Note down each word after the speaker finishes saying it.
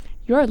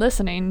You're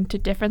listening to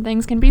Different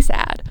Things Can Be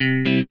Sad.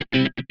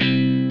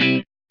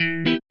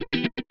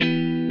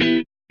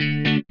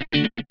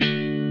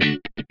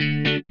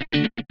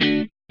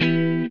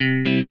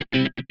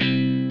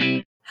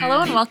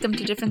 Hello and welcome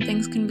to Different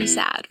Things Can Be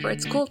Sad, where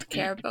it's cool to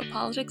care about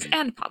politics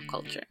and pop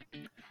culture.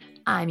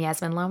 I'm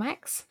Yasmin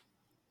Lomax.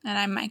 And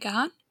I'm Micah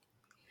Hahn.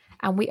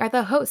 And we are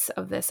the hosts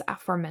of this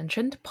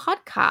aforementioned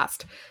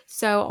podcast.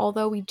 So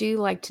although we do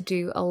like to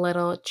do a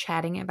little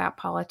chatting about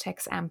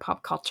politics and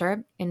pop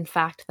culture, in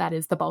fact, that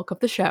is the bulk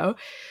of the show,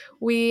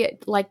 we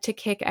like to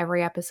kick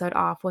every episode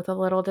off with a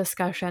little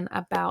discussion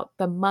about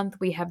the month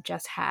we have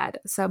just had.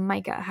 So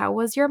Micah, how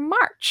was your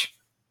March?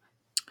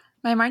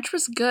 My March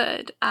was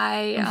good.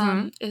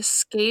 I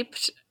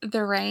escaped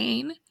the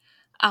rain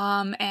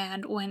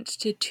and went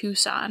to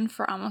Tucson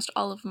for almost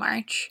all of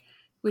March,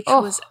 which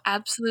was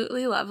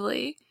absolutely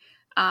lovely.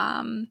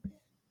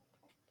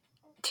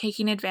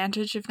 Taking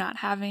advantage of not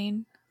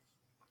having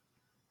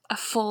a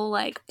full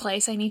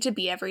place I need to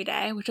be every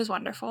day, which is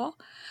wonderful.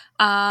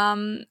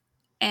 And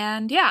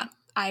yeah,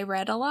 I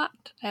read a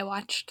lot. I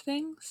watched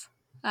things.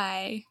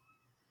 I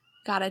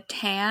got a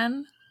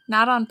tan,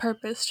 not on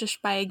purpose,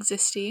 just by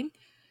existing.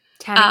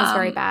 Tanning is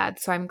very bad,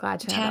 so I'm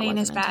glad to know tanning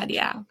that is wasn't bad.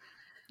 Yeah. intentional.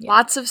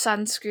 Lots of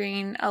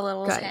sunscreen, a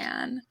little Good.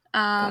 tan.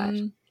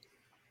 Good.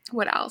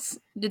 What else?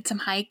 Did some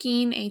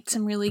hiking, ate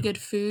some really good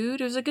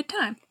food. It was a good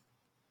time.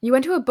 You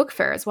went to a book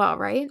fair as well,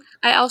 right?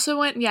 I also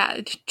went,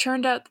 it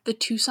turned out that the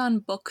Tucson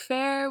Book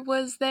Fair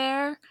was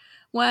there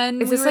when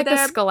we were there. Is this like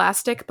the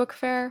Scholastic Book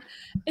Fair?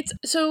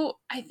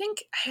 I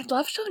think I'd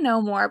love to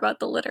know more about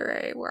the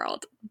literary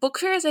world. Book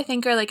fairs, I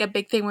think, are like a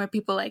big thing where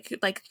people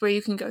like where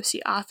you can go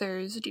see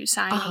authors, do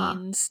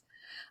signings.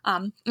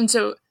 And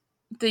so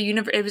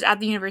it was at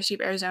the University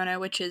of Arizona,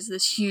 which is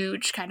this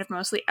huge kind of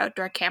mostly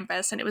outdoor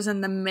campus, and it was in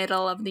the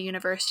middle of the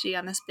university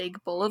on this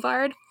big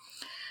boulevard.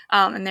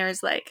 And there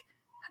was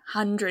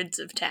hundreds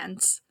of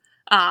tents,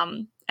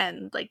 and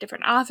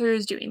different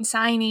authors doing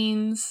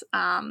signings.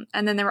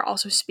 And then there were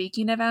also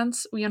speaking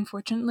events. We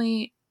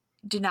unfortunately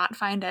did not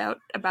find out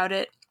about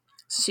it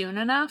soon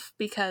enough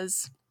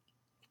because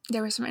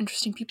there were some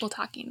interesting people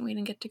talking. We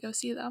didn't get to go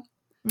see them.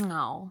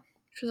 No.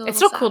 It's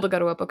still sad. Cool to go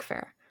to a book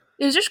fair.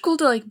 It was just cool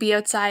to be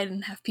outside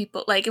and have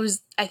people I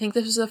think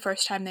this was the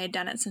first time they had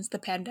done it since the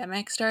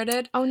pandemic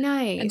started. Oh,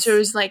 nice. And so it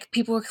was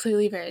people were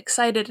clearly very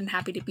excited and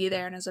happy to be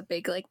there, and as a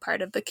big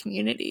part of the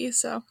community.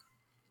 So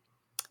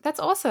that's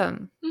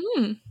awesome.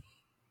 Mm-hmm.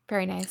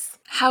 Very nice.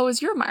 How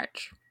was your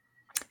March?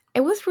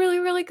 It was really,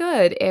 really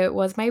good. It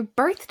was my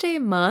birthday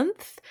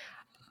month.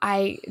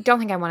 I don't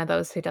think I'm one of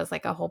those who does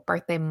a whole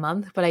birthday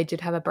month, but I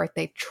did have a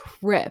birthday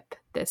trip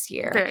this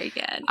year. Very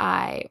good.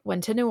 I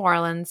went to New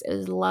Orleans. It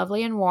was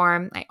lovely and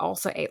warm. I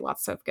also ate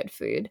lots of good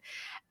food.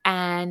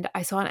 And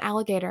I saw an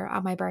alligator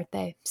on my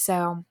birthday.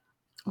 So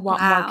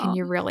what more can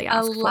you really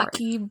ask for? A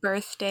lucky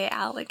birthday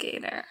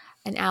alligator.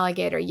 An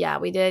alligator, yeah.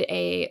 We did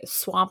a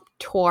swamp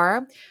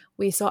tour.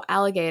 We saw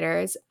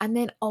alligators. And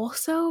then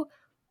also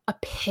a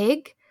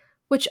pig,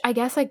 which I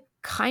guess I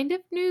kind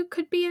of knew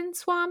could be in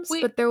swamps.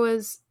 Wait. But there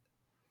was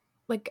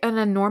an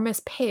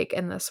enormous pig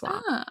in the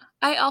swamp.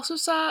 I also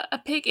saw a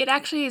pig. It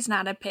actually is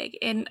not a pig.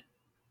 In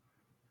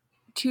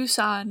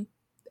Tucson,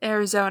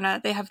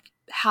 Arizona, they have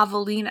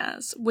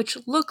javelinas, which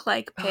look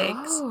like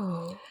pigs,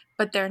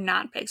 but they're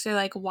not pigs.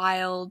 They're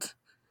wild,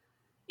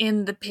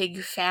 in the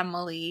pig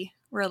family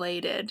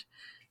related.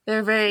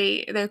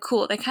 They're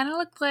cool. They kind of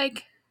look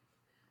like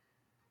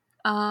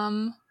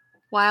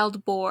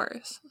wild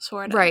boars,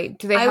 sort of. Right.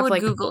 Do they have I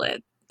would Google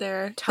it.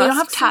 They don't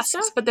have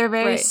tusks, but they're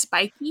very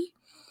spiky.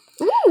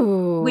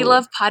 Ooh. We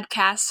love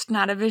podcasts,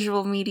 not a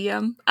visual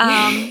medium.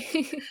 And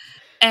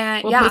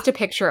we'll post a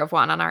picture of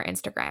one on our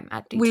Instagram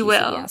at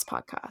DTCBS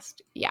Podcast.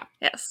 Yeah.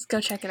 Yes,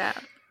 go check it out.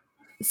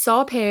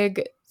 Saw a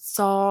pig,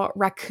 saw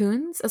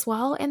raccoons as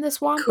well in the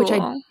swamp, which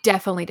I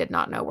definitely did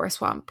not know were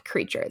swamp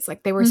creatures.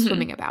 They were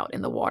swimming about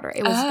in the water.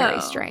 It was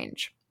very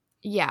strange.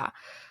 Yeah.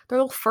 Their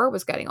little fur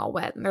was getting all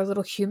wet, and their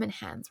little human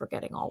hands were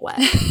getting all wet.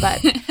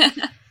 But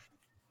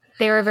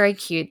they were very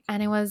cute,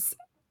 and it was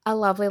a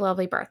lovely,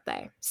 lovely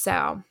birthday.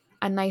 So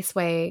a nice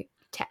way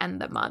to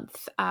end the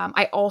month.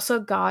 I also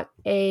got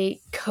a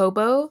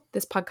Kobo.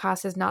 This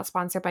podcast is not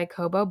sponsored by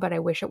Kobo, but I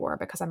wish it were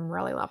because I'm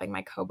really loving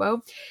my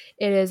Kobo.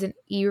 It is an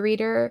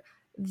e-reader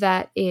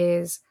that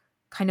is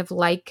kind of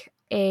like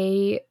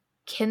a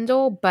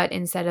Kindle, but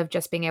instead of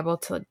just being able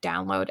to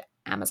download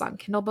Amazon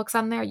Kindle books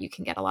on there, you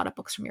can get a lot of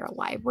books from your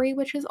library,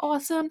 which is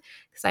awesome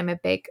because I'm a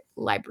big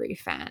library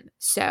fan.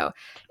 So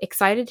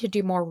excited to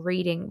do more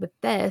reading with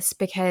this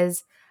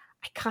because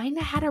I kind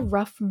of had a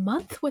rough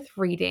month with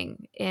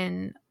reading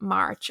in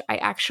March. I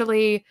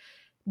actually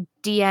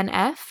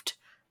DNF'd,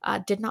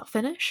 did not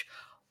finish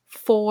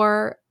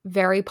 4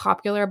 very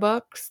popular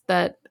books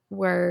that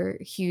were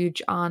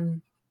huge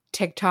on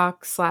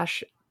TikTok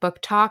 /book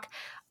talk.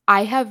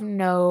 I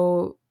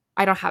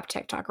don't have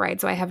TikTok, right?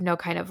 So I have no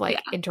kind of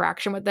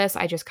interaction with this.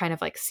 I just kind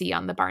of see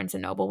on the Barnes &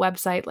 Noble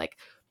website,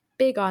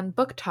 big on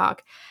book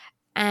talk.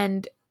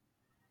 And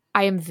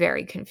I am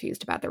very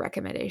confused about the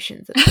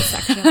recommendations that this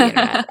section of the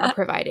internet are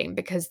providing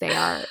because they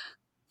are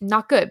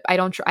not good. I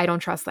don't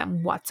trust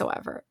them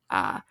whatsoever.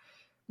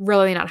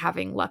 Really not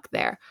having luck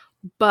there.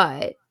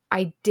 But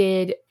I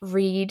did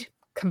read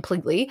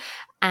completely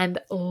and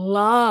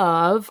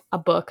love a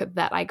book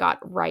that I got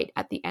right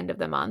at the end of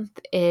the month.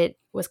 It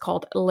was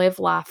called Live,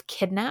 Laugh,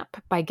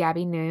 Kidnap by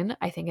Gabby Noon.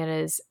 I think it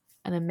is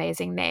an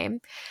amazing name.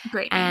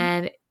 Great name.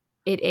 And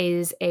it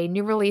is a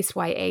new release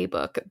YA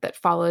book that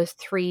follows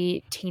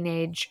 3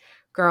 teenage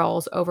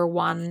girls over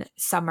one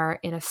summer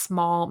in a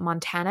small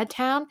Montana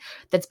town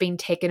that's being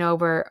taken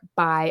over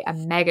by a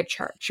mega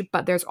church.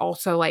 But there's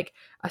also like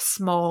a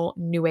small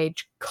new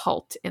age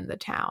cult in the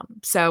town.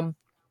 So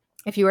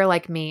if you are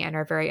like me and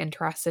are very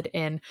interested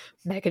in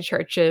mega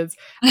churches,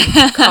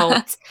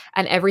 cults,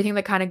 and everything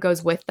that kind of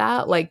goes with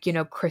that, like, you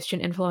know,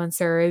 Christian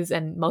influencers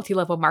and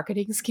multi-level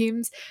marketing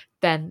schemes,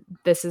 then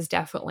this is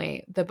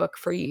definitely the book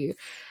for you.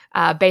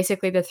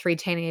 Basically, the 3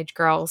 teenage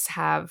girls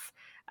have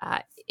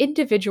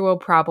individual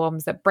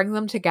problems that bring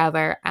them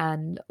together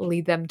and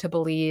lead them to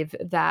believe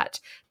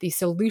that the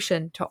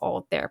solution to all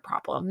of their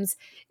problems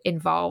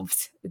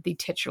involves the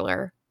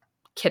titular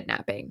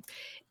kidnapping.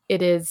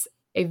 It is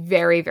a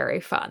very, very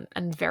fun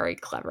and very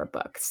clever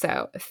book.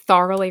 So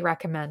thoroughly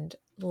recommend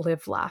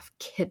Live, Laugh,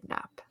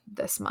 Kidnap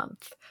this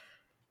month.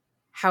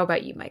 How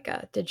about you,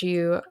 Micah? Did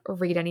you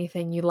read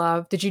anything you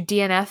love? Did you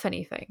DNF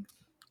anything?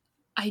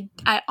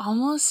 I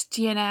almost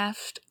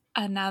DNF'd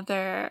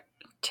another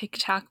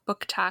TikTok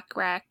book talk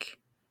rec.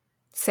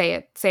 Say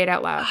it. Say it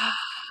out loud.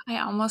 I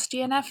almost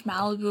DNF'd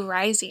Malibu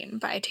Rising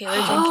by Taylor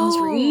Jenkins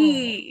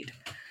Reid.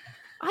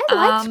 I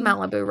liked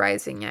Malibu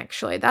Rising,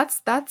 actually.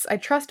 That's I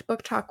trust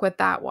Book Talk with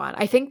that one.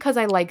 I think because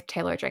I like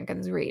Taylor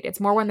Jenkins Reid.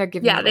 It's more when they're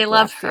giving they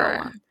love her.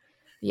 One.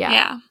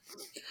 Yeah.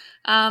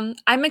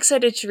 I'm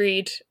excited to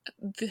read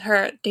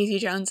her Daisy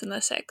Jones and the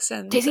Six.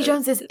 And Daisy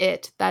Jones is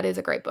it. That is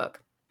a great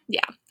book.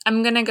 Yeah.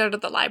 I'm going to go to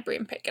the library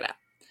and pick it up.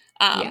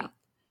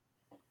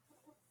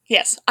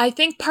 Yes. I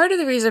think part of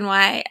the reason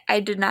why I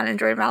did not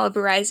enjoy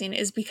Malibu Rising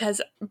is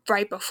because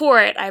right before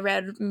it, I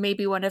read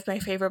maybe one of my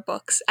favorite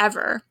books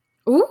ever.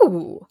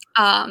 Ooh.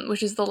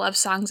 Which is The Love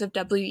Songs of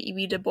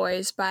W.E.B. Du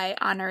Bois by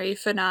Honoré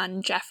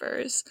Fanon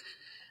Jeffers,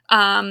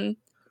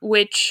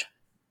 which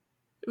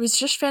was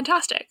just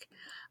fantastic.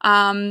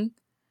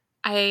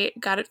 I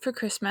got it for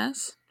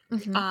Christmas.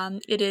 Mm-hmm.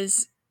 It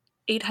is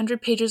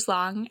 800 pages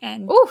long,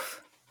 and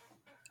oof.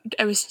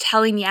 I was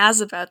telling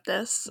Yaz about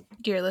this,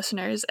 dear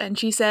listeners, and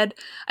she said,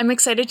 I'm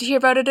excited to hear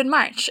about it in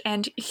March,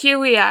 and here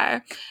we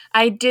are.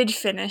 I did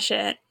finish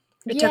it.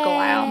 It took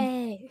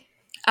a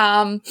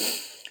while.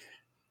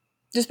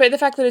 Despite the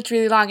fact that it's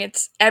really long,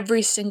 it's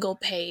every single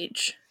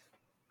page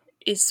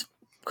is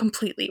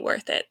completely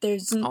worth it.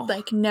 There's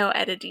like no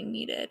editing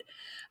needed.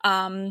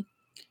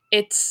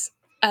 It's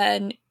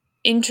an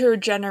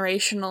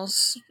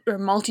intergenerational or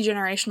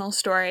multi-generational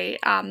story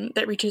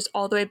that reaches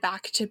all the way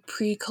back to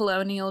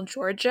pre-colonial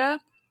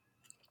Georgia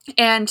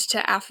and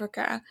to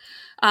Africa.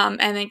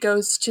 And it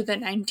goes to the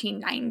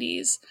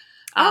 1990s.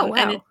 Wow.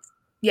 And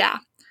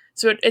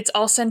so it's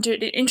all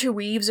centered, it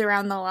interweaves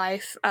around the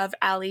life of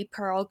Allie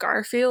Pearl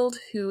Garfield,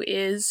 who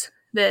is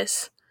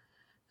this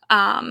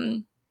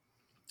young,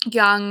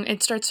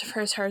 it starts for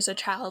her as a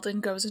child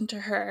and goes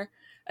into her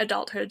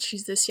adulthood.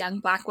 She's this young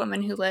Black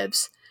woman who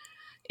lives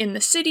in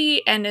the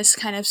city and is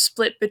kind of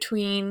split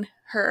between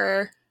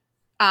her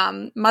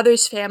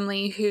mother's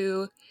family,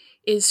 who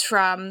is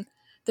from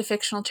the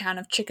fictional town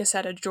of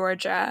Chickasetta,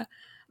 Georgia,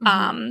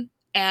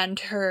 and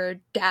her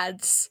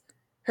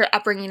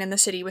upbringing in the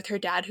city with her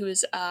dad, who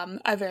is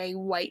a very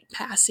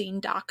white-passing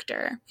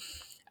doctor.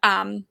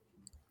 And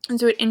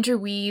so it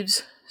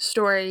interweaves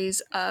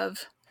stories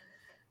of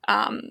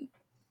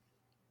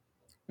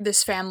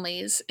this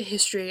family's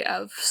history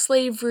of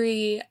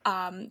slavery.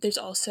 There's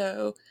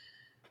also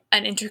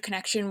an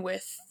interconnection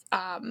with,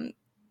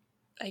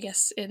 I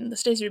guess in the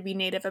States it would be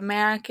Native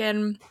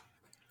American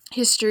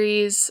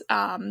histories.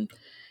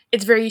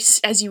 It's very,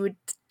 as you would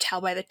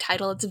tell by the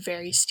title, it's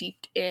very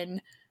steeped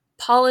in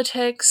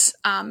politics.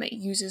 It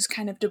uses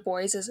kind of Du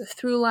Bois as a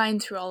through line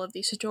through all of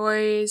these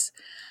stories.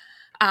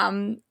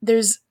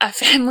 There's a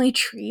family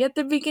tree at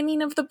the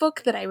beginning of the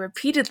book that I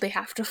repeatedly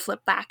have to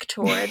flip back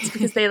towards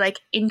because they like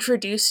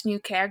introduce new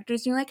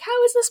characters and you're like,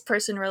 how is this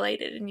person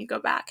related? And you go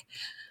back.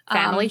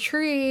 Family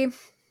tree.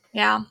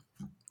 Yeah.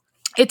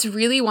 It's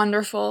really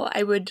wonderful.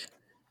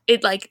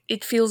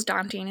 It feels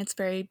daunting. It's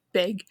very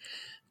big,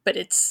 but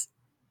it's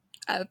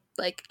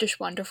just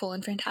wonderful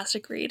and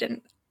fantastic read.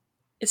 And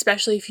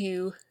especially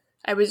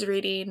I was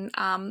reading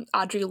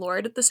Audre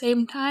Lorde at the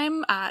same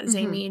time,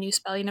 Zamie, A New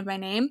Spelling of My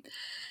Name,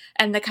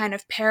 and the kind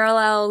of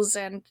parallels,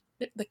 and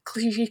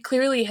she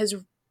clearly has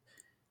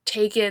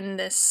taken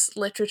this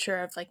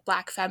literature of like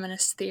Black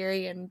feminist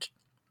theory and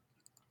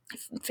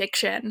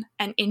fiction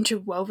and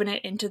interwoven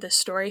it into the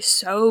story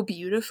so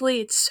beautifully.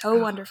 It's so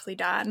wonderfully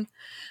done.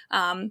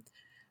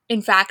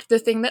 In fact, the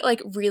thing that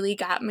like really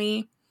got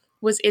me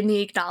was in the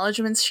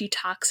acknowledgments, she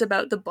talks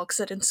about the books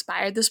that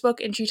inspired this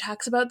book, and she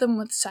talks about them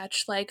with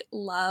such like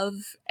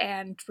love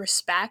and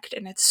respect,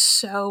 and it's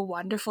so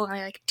wonderful. And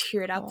I like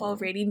teared up while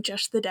reading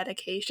just the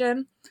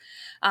dedication.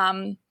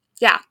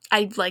 yeah,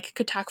 I like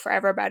could talk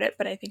forever about it,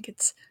 but I think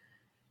it's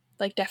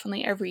like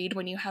definitely a read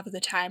when you have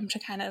the time to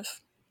kind of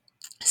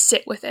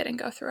sit with it and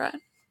go through it.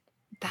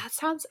 That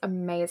sounds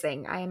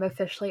amazing. I am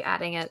officially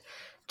adding it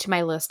to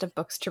my list of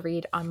books to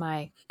read on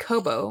my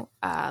Kobo.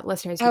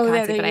 Listeners, you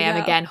can't see, but I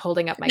am again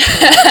holding up my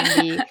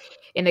Kobo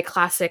in the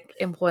classic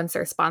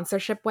influencer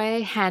sponsorship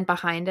way, hand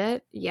behind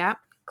it. Yep,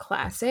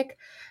 classic.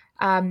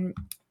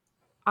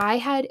 I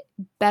had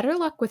better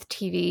luck with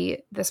TV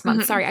this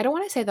month. Sorry, I don't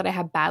want to say that I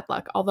had bad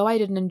luck, although I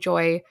didn't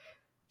enjoy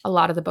a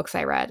lot of the books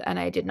I read and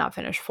I did not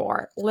finish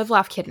 4. Live,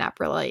 Laugh, Kidnap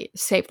really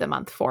saved the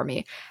month for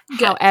me.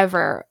 Good.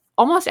 However,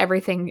 almost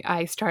everything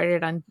I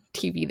started on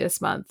TV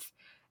this month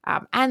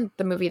and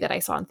the movie that I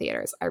saw in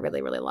theaters, I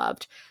really, really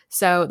loved.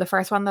 So the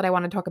first one that I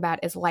want to talk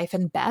about is Life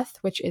and Beth,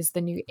 which is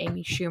the new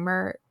Amy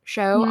Schumer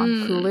show on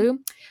Hulu,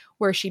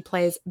 where she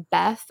plays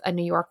Beth, a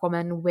New York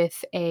woman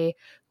with a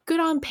good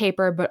on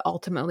paper but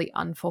ultimately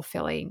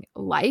unfulfilling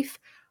life,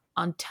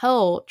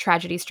 until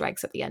tragedy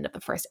strikes at the end of the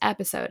first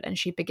episode and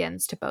she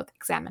begins to both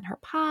examine her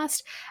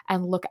past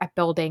and look at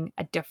building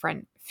a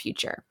different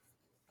future.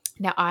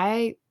 Now,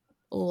 I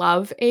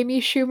love Amy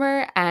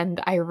Schumer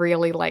and I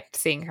really liked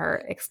seeing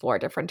her explore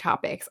different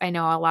topics. I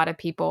know a lot of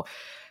people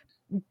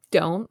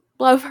don't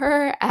love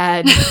her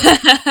and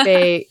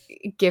they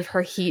give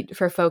her heat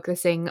for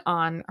focusing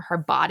on her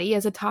body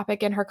as a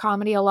topic in her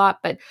comedy a lot,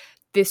 but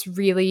this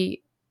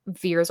really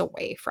veers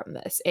away from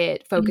this.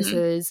 It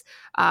focuses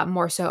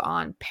more so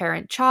on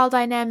parent-child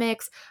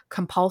dynamics,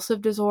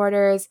 compulsive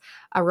disorders,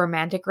 a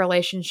romantic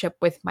relationship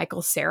with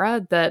Michael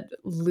Cera that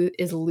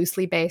is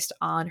loosely based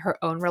on her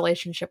own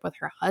relationship with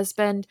her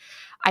husband.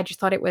 I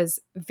just thought it was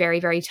very,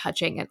 very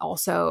touching and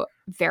also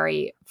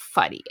very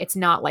funny. It's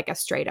not like a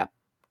straight-up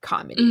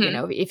comedy. You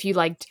know, if you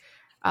liked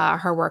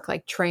her work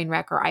like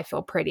Trainwreck or I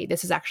Feel Pretty,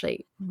 this is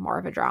actually more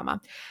of a drama.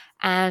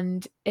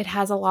 And it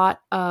has a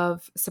lot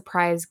of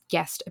surprise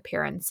guest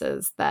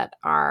appearances that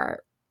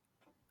are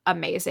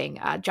amazing.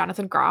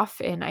 Jonathan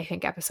Groff in, I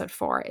think, episode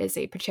 4 is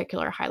a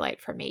particular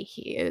highlight for me.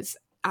 He is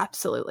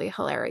absolutely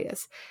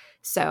hilarious.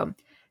 So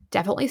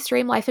definitely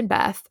stream Life and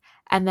Beth.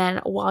 And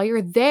then while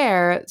you're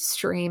there,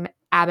 stream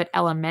Abbott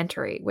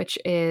Elementary, which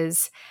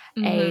is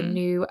a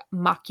new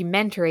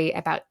mockumentary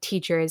about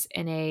teachers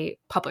in a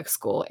public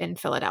school in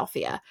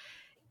Philadelphia.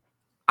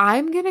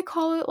 I'm going to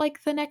call it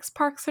like the next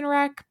Parks and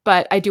Rec,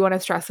 but I do want to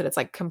stress that it's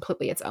like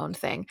completely its own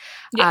thing.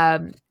 Yeah.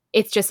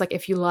 It's just like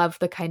if you love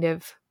the kind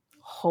of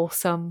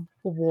wholesome,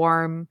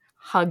 warm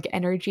hug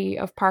energy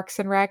of Parks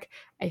and Rec,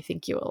 I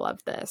think you will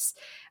love this.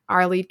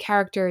 Our lead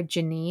character,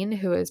 Janine,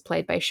 who is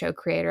played by show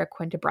creator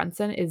Quinta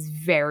Brunson, is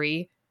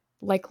very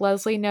like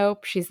Leslie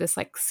Knope. She's this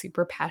like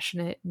super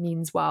passionate,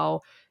 means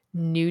well,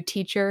 new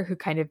teacher who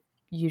kind of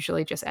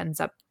usually just ends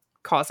up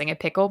causing a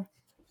pickle.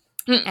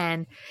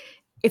 And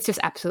it's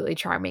just absolutely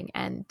charming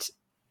and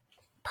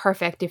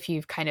perfect if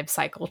you've kind of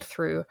cycled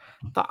through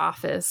The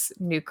Office,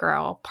 New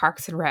Girl,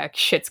 Parks and Rec,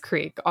 Schitt's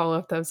Creek, all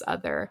of those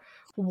other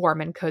warm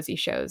and cozy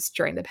shows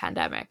during the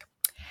pandemic.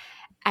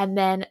 And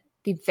then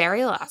the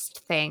very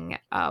last thing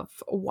of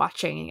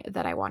watching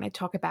that I want to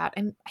talk about,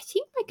 and I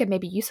think, Micah,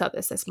 maybe you saw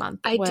this month.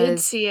 I did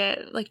see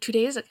it like 2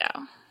 days ago.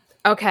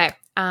 Okay.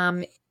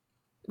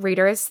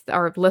 Readers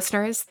or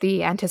listeners,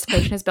 the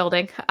anticipation is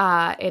building.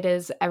 It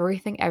is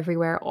Everything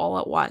Everywhere All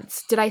at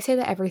Once. Did I say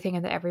the everything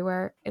and the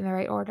everywhere in the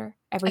right order?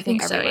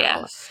 Everything Everywhere. So,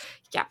 yes.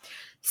 Yeah.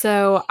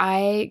 So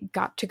I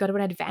got to go to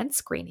an advanced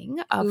screening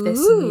of this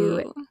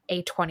new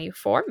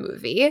A24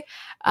 movie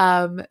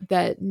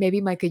that maybe,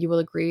 Micah, you will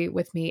agree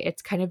with me.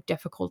 It's kind of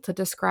difficult to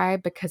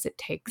describe because it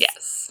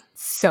takes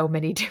so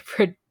many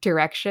different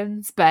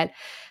directions, but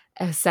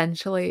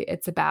essentially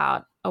it's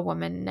about a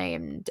woman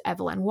named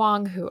Evelyn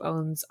Wong who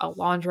owns a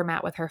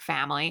laundromat with her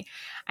family,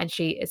 and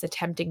she is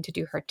attempting to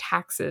do her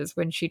taxes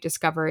when she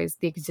discovers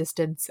the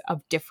existence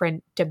of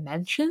different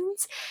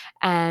dimensions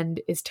and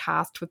is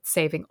tasked with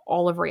saving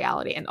all of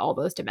reality and all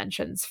those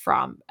dimensions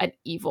from an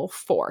evil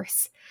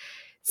force.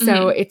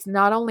 So it's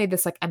not only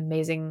this like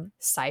amazing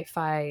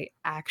sci-fi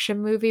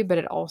action movie, but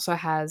it also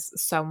has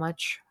so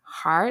much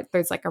heart.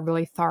 There's like a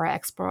really thorough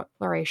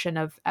exploration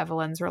of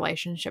Evelyn's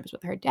relationships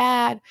with her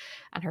dad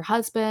and her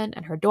husband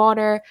and her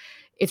daughter.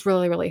 It's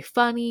really, really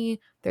funny.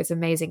 There's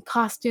amazing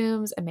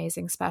costumes,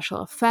 amazing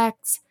special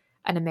effects,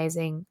 an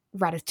amazing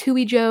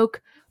Ratatouille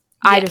joke.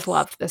 Yes. I just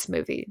loved this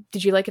movie.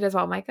 Did you like it as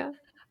well, Micah?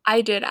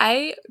 I did.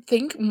 I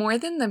think more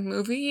than the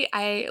movie,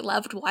 I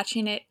loved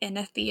watching it in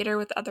a theater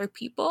with other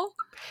people.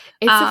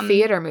 It's a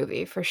theater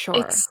movie for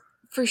sure.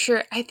 For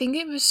sure. I think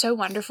it was so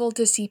wonderful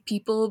to see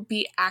people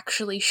be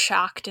actually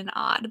shocked and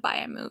awed by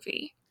a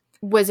movie.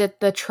 Was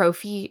it the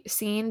trophy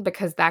scene?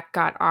 Because that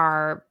got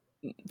our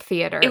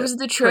theater. It was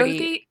the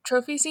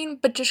trophy scene,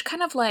 but just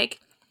kind of like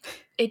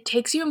it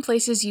takes you in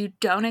places you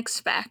don't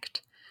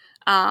expect.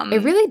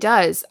 It really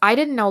does. I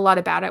didn't know a lot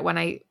about it when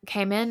I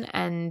came in,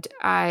 and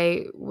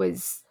I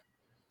was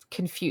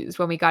confused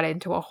when we got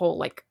into a whole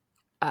like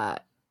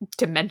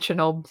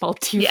dimensional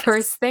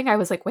multiverse thing. I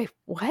was like, wait,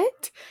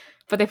 what?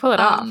 But they pull it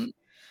off.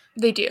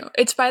 They do.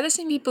 It's by the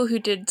same people who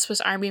did Swiss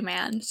Army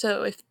Man,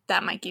 so if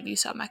that might give you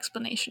some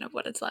explanation of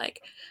what it's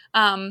like.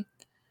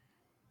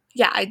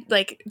 Yeah, I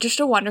like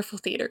just a wonderful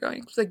theater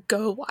going. Like,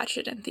 go watch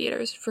it in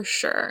theaters for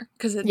sure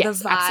because the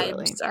Yes, vibes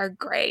absolutely. are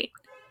great.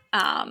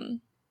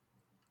 And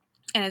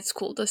it's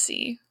cool to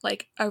see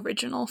like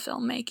original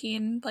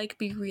filmmaking like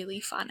be really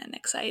fun and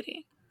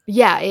exciting.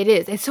 Yeah, it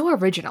is. It's so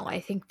original. I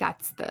think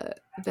that's the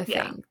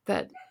Yeah. thing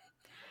that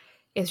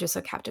is just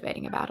so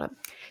captivating about it.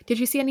 Did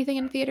you see anything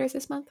in theaters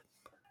this month?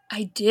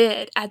 I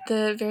did. At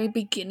the very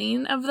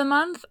beginning of the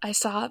month, I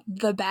saw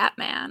The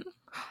Batman.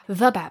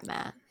 The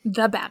Batman.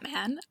 The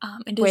Batman.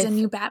 It is With a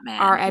new Batman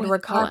our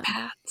Edward with our Cullen.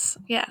 Pats.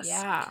 Yes.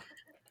 Yeah.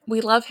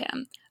 We love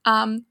him.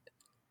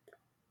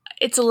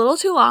 It's a little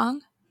too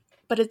long,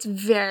 but it's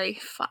very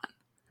fun.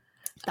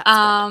 That's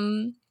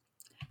good.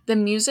 The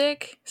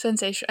music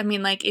sensation. I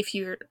mean, like if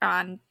you're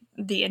on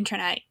the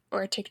internet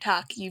or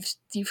TikTok,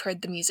 you've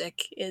heard the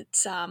music.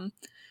 It's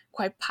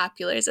quite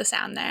popular as a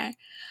sound there.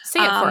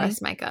 Sing it for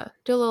us, Micah.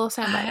 Do a little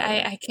sound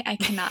bite. I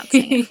cannot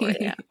sing it for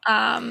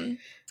you.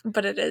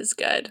 But it is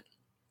good.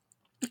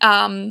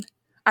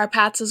 Our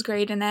Pats is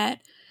great in it.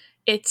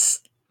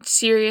 It's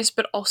serious,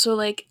 but also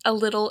like a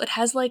little. It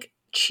has like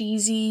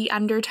cheesy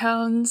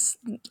undertones,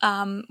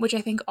 which I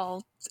think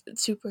all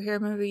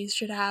superhero movies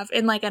should have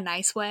in like a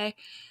nice way.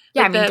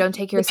 Yeah, Like I mean, don't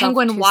take yourself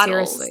penguin too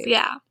waddles. seriously.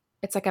 Yeah,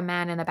 it's like a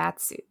man in a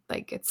bat suit.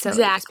 Like it's silly.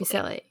 exactly. Just be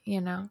silly,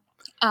 you know.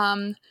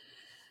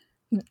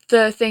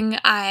 The thing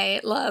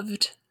I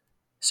loved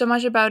so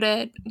much about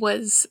it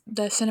was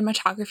the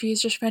cinematography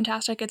is just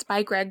fantastic. It's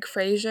by Greg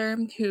Fraser,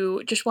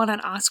 who just won an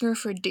Oscar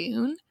for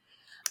Dune.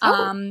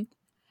 And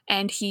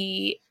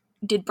he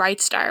did Bright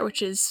Star,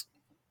 which is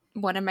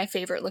one of my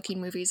favorite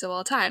looking movies of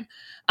all time.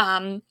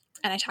 And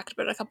I talked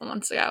about it a couple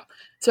months ago.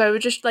 So I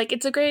would just like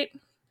it's a great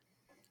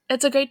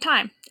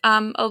time.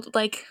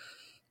 Like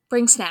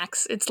bring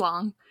snacks. It's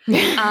long.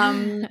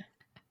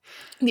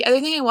 The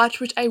other thing I watched,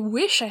 which I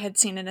wish I had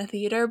seen in a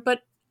theater,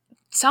 but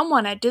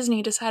someone at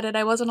Disney decided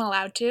I wasn't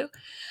allowed to.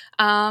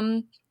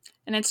 And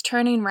it's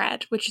Turning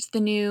Red, which is the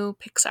new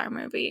Pixar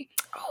movie.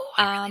 Oh,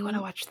 I really want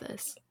to watch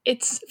this.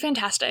 It's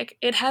fantastic.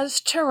 It has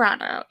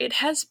Toronto. It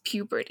has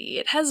puberty.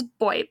 It has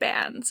boy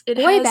bands.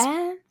 Boy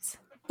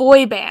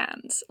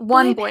bands?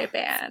 One boy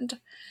band.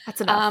 That's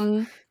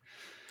enough.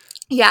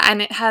 Yeah,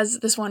 and it has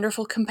this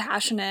wonderful,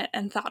 compassionate,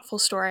 and thoughtful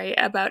story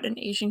about an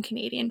Asian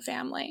Canadian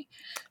family.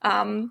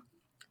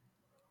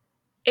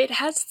 It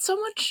has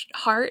so much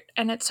heart,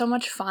 and it's so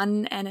much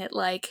fun, and it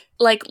like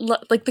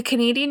the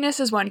Canadianness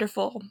is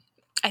wonderful.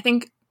 I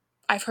think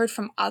I've heard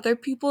from other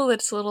people that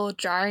it's a little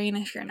jarring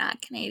if you're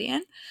not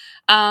Canadian.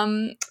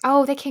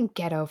 They can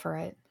get over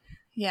it.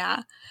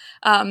 Yeah.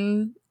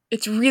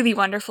 It's really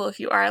wonderful if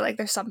you are. Like,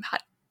 there's some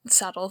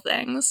subtle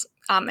things,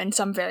 and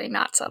some very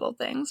not subtle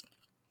things.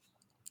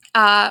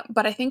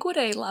 But I think what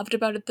I loved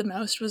about it the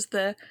most was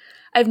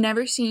I've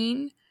never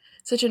seen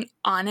such an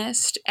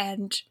honest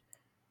and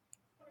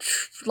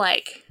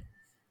like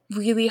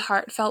really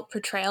heartfelt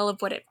portrayal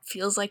of what it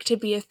feels like to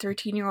be a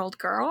 13-year-old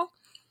girl.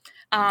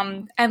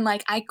 And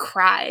like I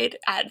cried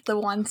at the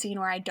one scene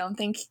where I don't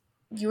think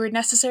you were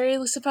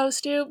necessarily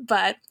supposed to,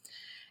 but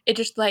it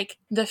just like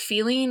the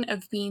feeling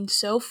of being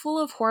so full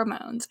of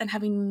hormones and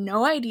having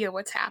no idea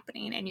what's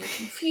happening and you're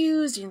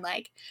confused and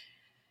like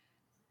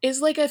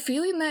is like a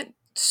feeling that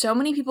so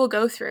many people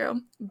go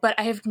through, but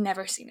I have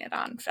never seen it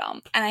on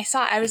film. And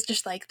I was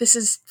just like, this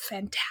is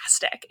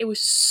fantastic. It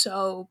was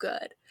so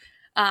good.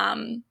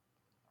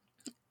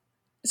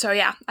 So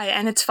yeah,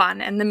 and it's fun.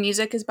 And the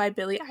music is by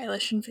Billie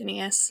Eilish and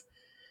Phineas.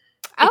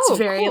 It's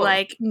very cool.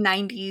 Like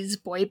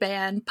 90s boy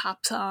band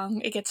pop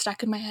song. It gets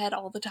stuck in my head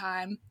all the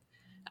time.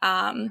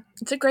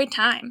 It's a great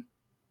time.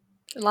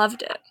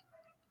 Loved it.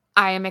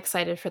 I am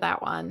excited for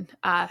that one.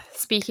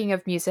 Speaking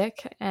of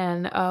music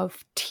and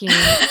of teen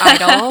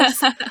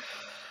idols,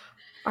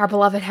 our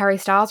beloved Harry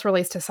Styles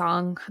released a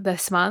song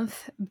this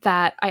month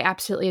that I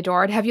absolutely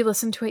adored. Have you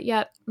listened to it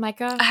yet,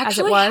 Micah? I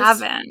actually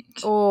haven't.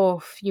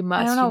 Oh, you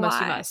must. I don't know you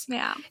why. must.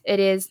 Yeah. It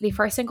is the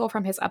first single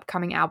from his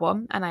upcoming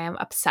album, and I am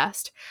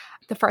obsessed.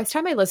 The first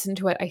time I listened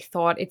to it, I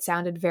thought it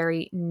sounded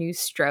very New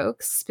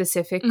Strokes,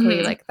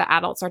 specifically like the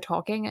adults are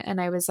talking. And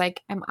I was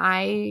like, am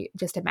I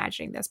just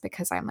imagining this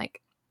because I'm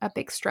like a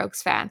big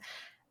Strokes fan?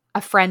 A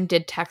friend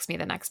did text me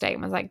the next day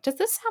and was like, does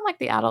this sound like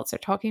the adults are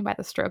talking by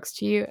the Strokes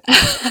to you?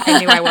 I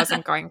knew I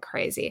wasn't going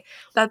crazy.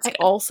 I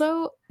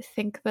also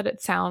think that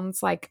it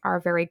sounds like our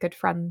very good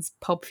friends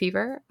Pulp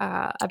Fever,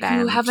 a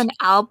band who have an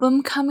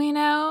album coming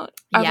out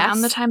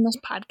around the time this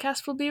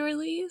podcast will be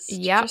released.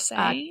 Yep. Just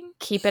saying.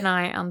 Keep an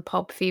eye on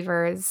Pulp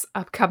Fever's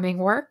upcoming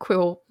work.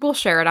 We'll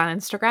share it on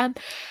Instagram.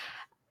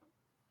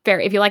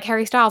 If you like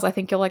Harry Styles, I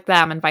think you'll like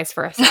them, and vice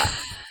versa.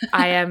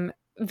 I am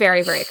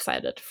very, very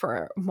excited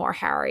for more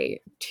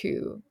Harry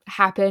to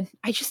happen.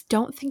 I just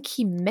don't think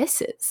he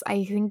misses.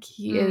 I think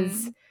he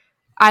is.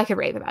 I could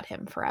rave about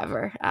him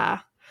forever.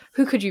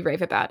 Who could you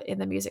rave about in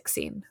the music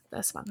scene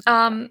this month?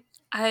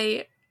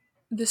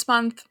 This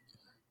month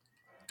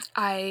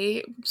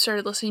I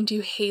started listening to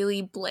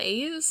Haley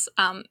Blaze.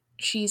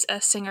 She's a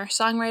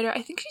singer-songwriter.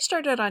 I think she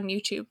started on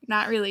YouTube.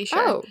 Not really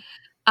sure.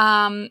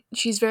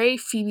 She's very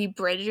Phoebe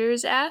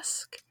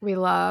Bridgers-esque. We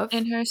love.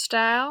 In her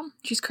style.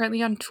 She's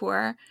currently on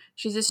tour.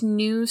 She's this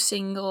new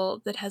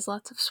single that has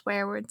lots of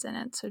swear words in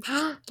it. So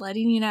just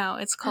letting you know,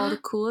 it's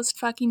called Coolest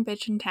Fucking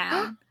Bitch in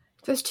Town.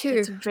 There's two.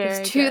 It's very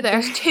There's two good.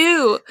 there. There's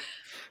two.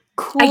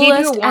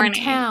 Coolest in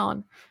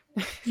town.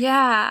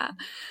 Yeah.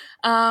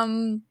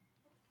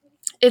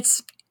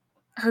 It's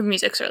her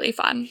music's really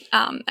fun.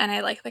 And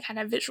I like the kind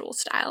of visual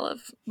style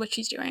of what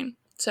she's doing.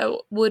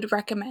 So would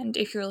recommend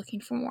if you're looking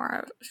for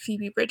more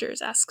Phoebe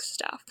Bridgers-esque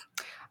stuff.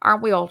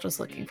 Aren't we all just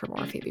looking for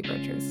more Phoebe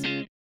Bridgers?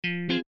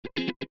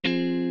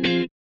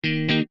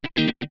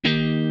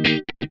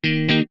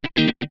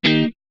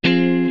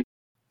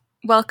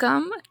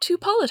 Welcome to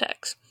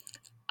politics.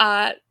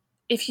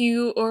 If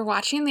you were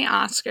watching the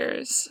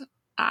Oscars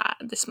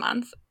this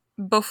month,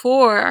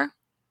 before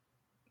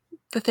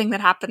the thing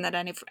that happened that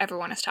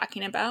everyone is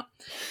talking about,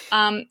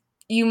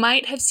 you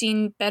might have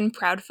seen Ben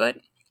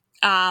Proudfoot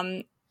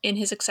in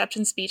his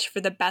acceptance speech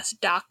for the Best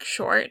Doc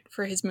Short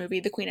for his movie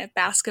The Queen of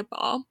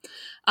Basketball,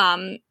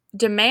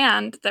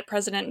 demand that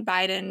President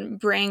Biden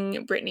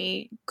bring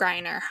Brittney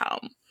Griner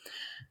home.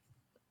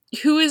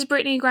 Who is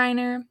Brittney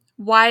Griner?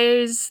 Why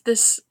is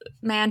this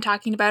man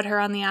talking about her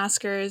on the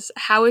Oscars?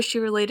 How is she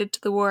related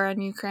to the war in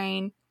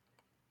Ukraine?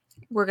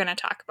 We're going to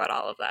talk about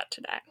all of that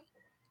today.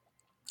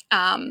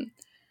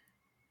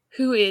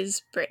 Who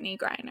is Brittney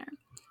Griner?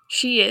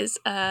 She is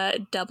a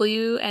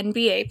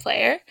WNBA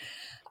player.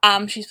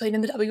 She's played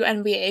in the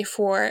WNBA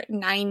for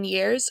 9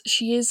 years.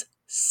 She is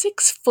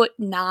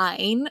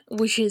 6'9",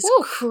 which is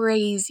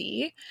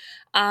crazy.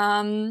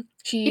 Even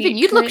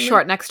you'd look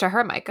short next to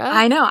her, Micah.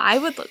 I know, I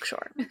would look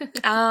short.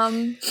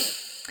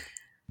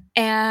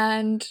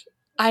 And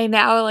I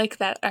now like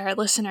that our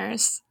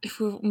listeners,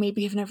 who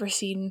maybe have never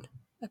seen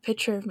a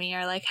picture of me,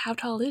 are like, how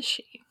tall is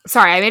she?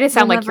 Sorry, I made it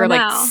sound like you're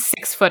like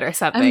 6 foot or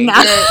something.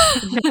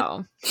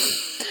 No.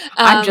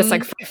 I'm just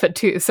like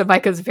 5'2", so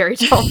Micah's very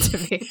tall to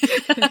me.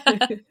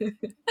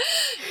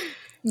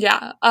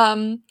 Yeah.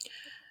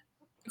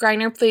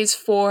 Griner plays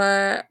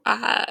for,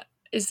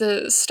 is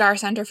the star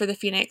center for the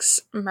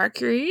Phoenix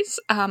Mercuries.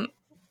 A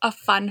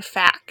fun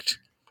fact,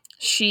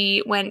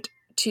 she went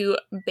to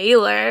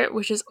Baylor,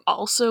 which is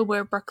also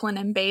where Brooklyn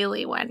and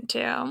Bailey went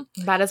to.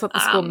 That is what the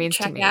school means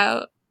to me.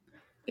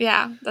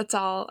 Yeah, that's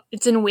all.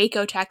 It's in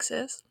Waco,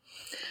 Texas.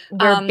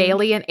 Where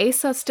Bailey and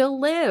Asa still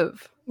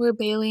live.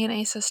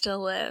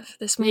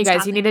 This means you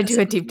guys, you need to do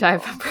a deep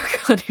dive on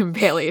Brooklyn and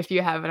Bailey if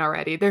you haven't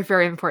already. They're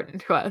very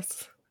important to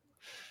us.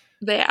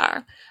 They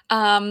are.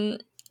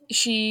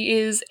 She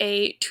is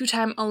a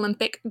 2-time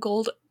Olympic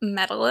gold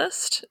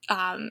medalist,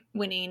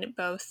 winning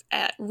both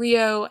at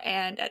Rio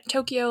and at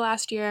Tokyo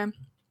last year.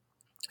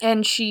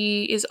 And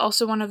she is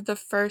also one of the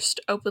first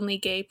openly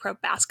gay pro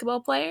basketball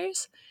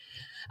players.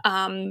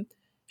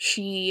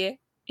 She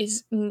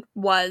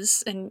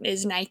was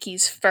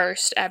Nike's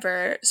first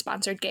ever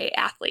sponsored gay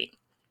athlete.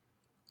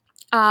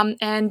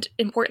 And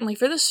importantly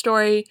for the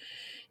story,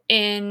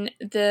 in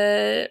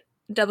the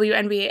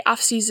WNBA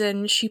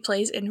offseason, she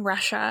plays in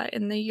Russia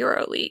in the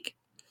EuroLeague.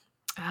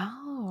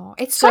 Oh,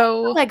 it's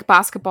so like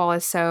basketball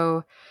is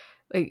so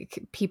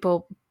like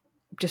people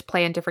just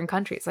play in different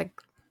countries, like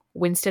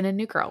Winston and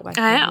New Girl, like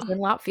in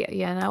Latvia.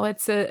 You know,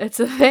 it's a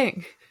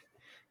thing.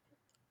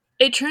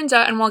 It turns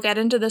out, and we'll get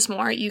into this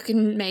more, you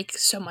can make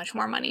so much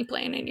more money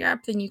playing in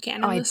Europe than you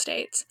can in the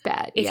States.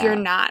 If you're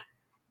not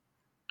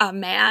a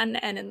man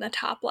and in the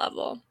top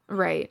level.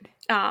 Right.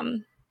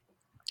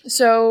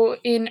 So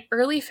in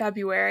early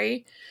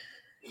February,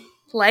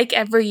 like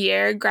every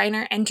year,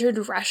 Griner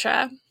entered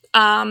Russia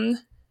and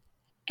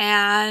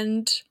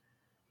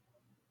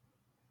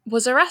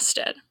was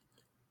arrested.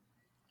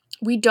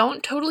 We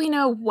don't totally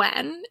know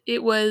when.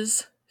 It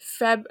was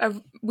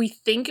we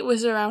think it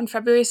was around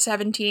February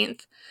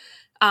 17th.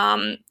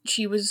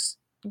 She was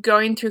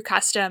going through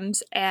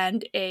customs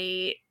and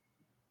a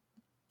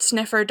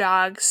sniffer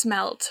dog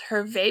smelt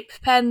her vape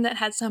pen that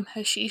had some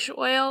hashish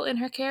oil in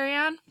her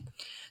carry-on.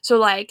 So,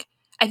 like,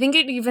 I think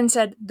it even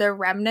said the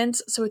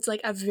remnants, so it's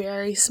like a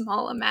very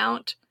small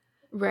amount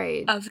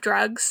of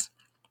drugs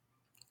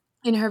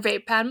in her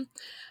vape pen.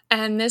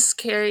 And this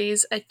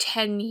carries a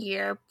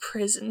 10-year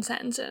prison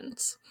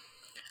sentence.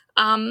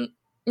 Now,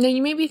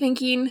 you may be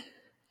thinking,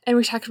 and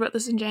we talked about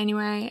this in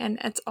January, and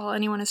it's all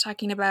anyone is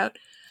talking about,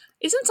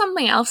 isn't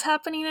something else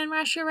happening in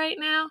Russia right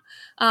now?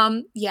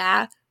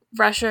 Yeah,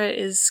 Russia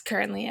is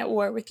currently at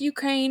war with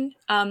Ukraine.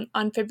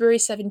 On February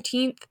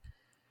 17th,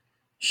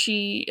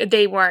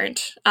 they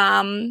weren't.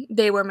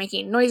 They were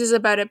making noises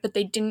about it, but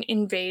they didn't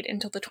invade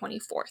until the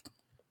 24th.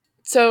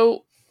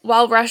 So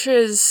while Russia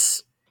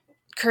is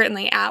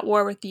currently at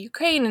war with the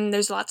Ukraine and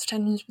there's lots of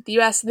tensions with the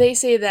US, they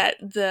say that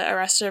the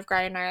arrest of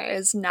Griner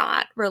is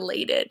not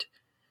related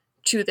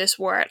to this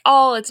war at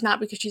all. It's not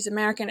because she's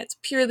American. It's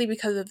purely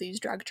because of these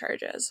drug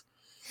charges.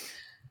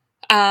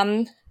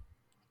 And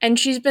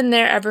she's been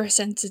there ever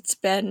since. It's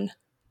been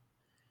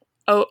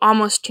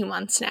almost 2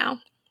 months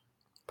now.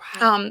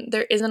 Wow.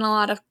 There isn't a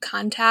lot of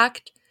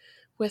contact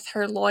with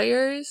her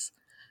lawyers.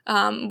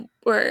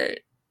 where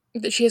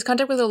she has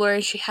contact with a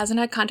lawyer. She hasn't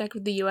had contact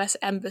with the U.S.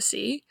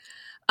 Embassy,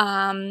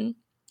 and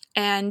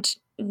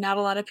not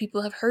a lot of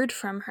people have heard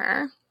from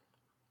her,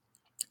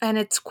 and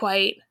it's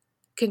quite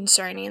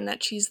concerning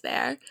that she's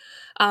there,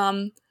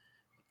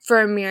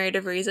 for a myriad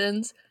of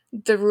reasons.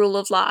 The rule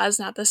of law is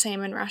not the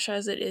same in Russia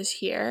as it is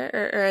here,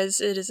 or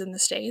as it is in the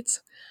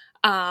States.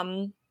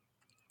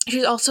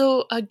 She's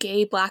also a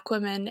gay Black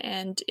woman,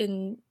 and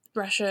in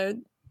Russia,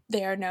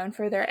 they are known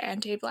for their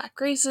anti-Black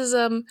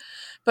racism,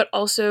 but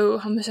also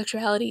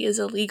homosexuality is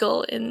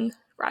illegal in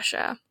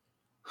Russia.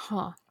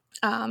 Huh.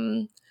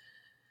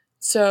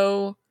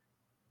 So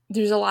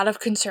there's a lot of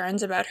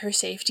concerns about her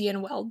safety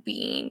and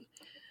well-being.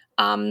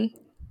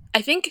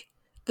 I think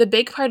the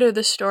big part of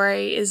the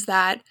story is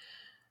that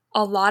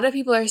a lot of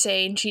people are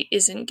saying she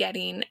isn't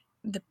getting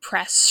the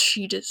press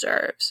she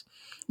deserves.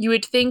 You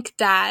would think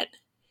that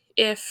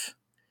if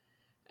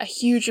a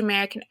huge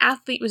American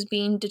athlete was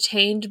being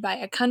detained by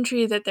a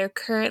country that they're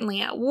currently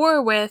at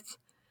war with,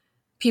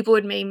 people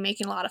would be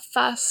making a lot of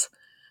fuss.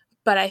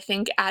 But I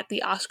think at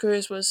the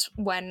Oscars was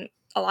when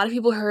a lot of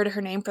people heard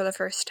her name for the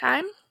first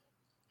time.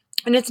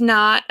 And it's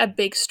not a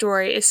big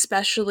story,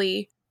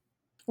 especially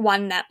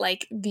one that,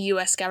 like, the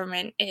U.S.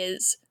 government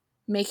is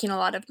making a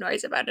lot of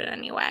noise about it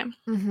anyway.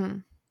 Mm-hmm.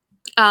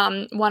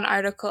 One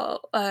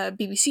article, a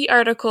BBC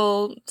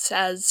article,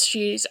 says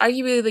she's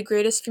arguably the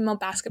greatest female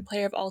basket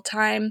player of all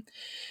time,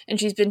 and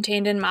she's been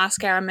detained in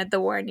Moscow amid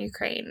the war in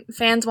Ukraine.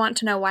 Fans want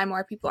to know why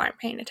more people aren't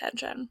paying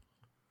attention.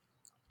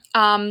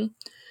 And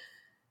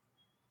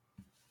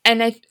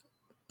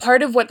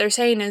part of what they're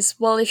saying is,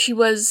 well, if she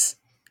was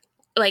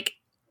like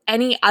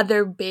any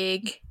other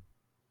big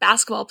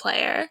basketball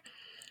player,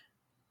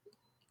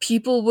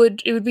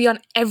 it would be on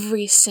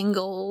every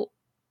single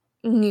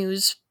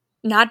news,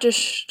 not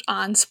just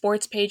on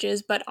sports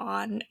pages, but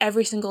on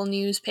every single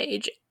news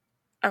page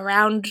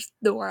around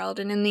the world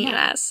and in the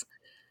US.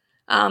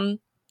 It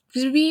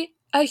would be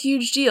a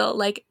huge deal.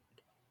 Like,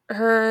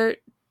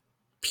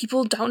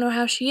 people don't know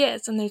how she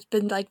is, and there's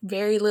been, like,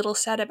 very little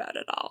said about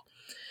it all.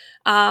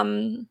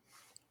 And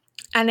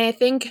I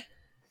think,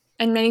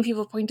 and many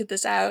people pointed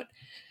this out,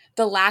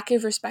 the lack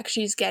of respect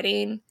she's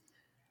getting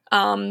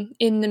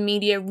in the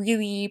media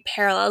really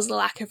parallels the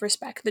lack of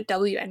respect that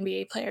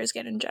WNBA players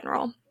get in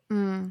general.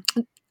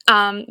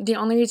 The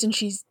only reason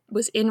she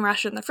was in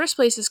Russia in the first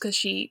place is because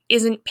she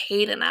isn't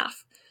paid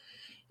enough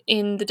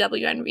in the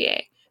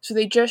WNBA. So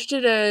they just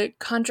did a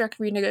contract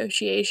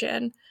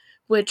renegotiation,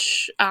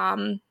 which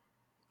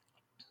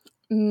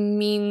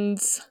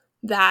means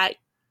that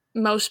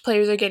most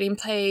players are getting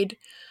paid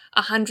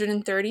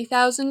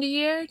 $130,000 a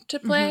year to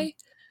play,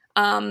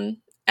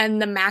 and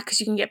the max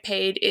you can get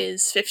paid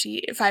is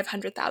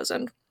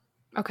 $500,000.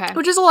 Okay,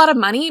 which is a lot of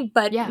money,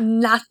 but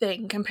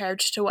nothing compared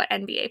to what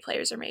NBA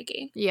players are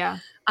making. Yeah.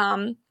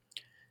 And,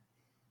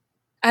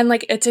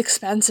 like, it's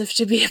expensive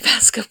to be a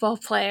basketball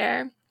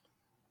player,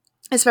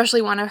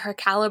 especially one of her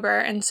caliber.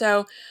 And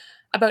so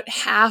about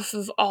half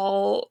of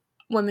all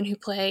women who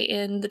play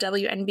in the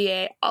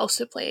WNBA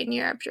also play in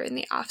Europe during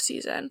the off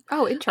season.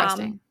 Oh,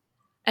 interesting.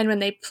 And when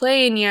they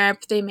play in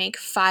Europe, they make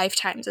 5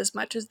 times as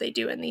much as they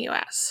do in the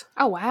US.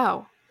 Oh,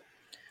 wow.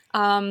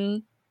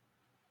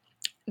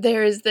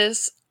 There is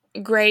this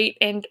great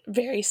and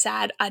very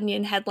sad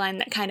Onion headline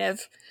that kind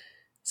of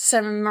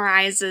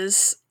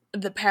summarizes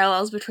the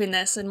parallels between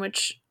this, in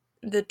which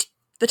the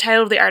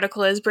title of the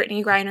article is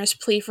Brittney Griner's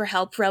plea for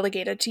help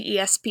relegated to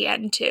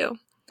ESPN2.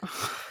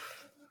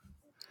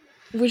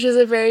 Which is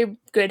a very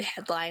good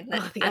headline.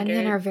 The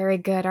Onion are very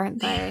good, aren't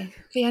they?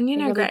 The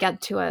Onion are really great.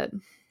 Get to it.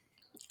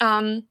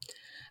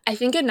 I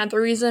think another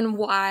reason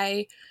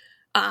why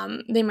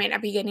they might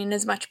not be getting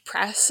as much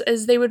press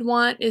as they would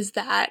want is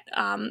that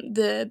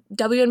the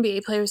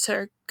WNBA players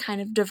are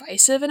kind of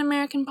divisive in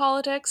American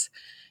politics.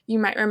 You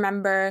might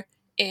remember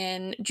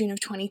in June of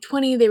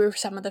 2020, they were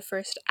some of the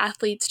first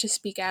athletes to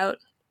speak out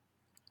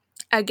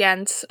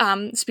and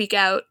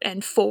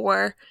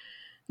for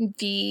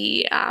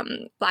the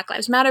Black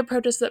Lives Matter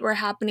protests that were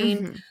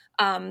happening.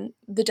 The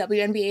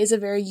WNBA is a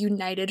very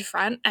united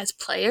front as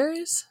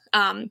players.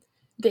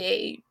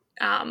 They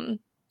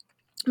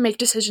make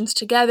decisions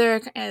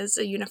together as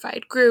a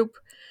unified group,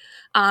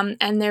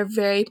 and they're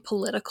very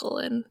political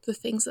in the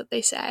things that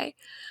they say.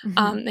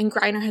 And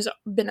Griner has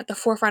been at the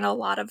forefront of a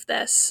lot of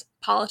this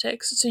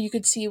politics, so you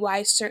could see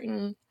why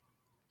certain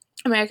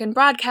American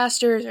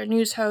broadcasters or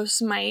news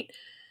hosts might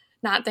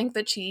not think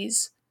that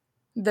she's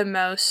the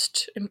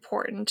most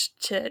important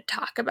to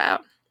talk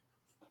about.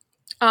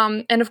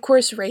 And of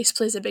course, race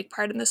plays a big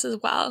part in this as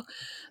well.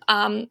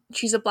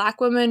 She's a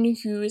Black woman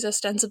who is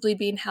ostensibly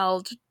being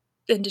held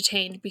and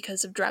detained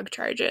because of drug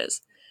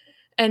charges.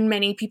 And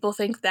many people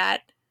think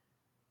that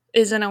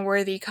isn't a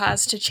worthy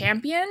cause to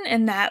champion,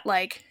 and that,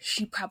 like,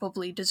 she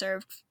probably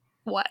deserved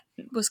what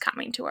was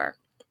coming to her.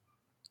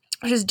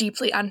 Which is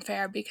deeply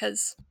unfair,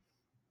 because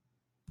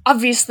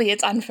obviously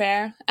it's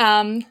unfair.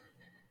 So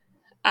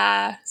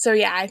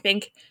yeah, I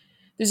think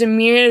there's a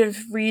myriad of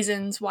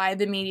reasons why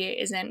the media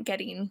isn't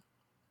getting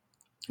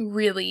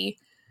really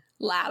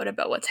loud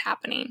about what's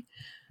happening.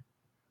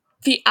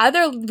 The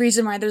other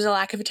reason why there's a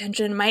lack of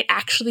attention might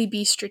actually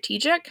be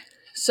strategic.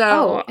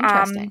 So,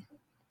 interesting.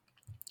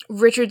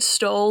 Richard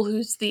Stoll,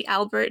 who's the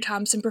Albert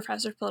Thompson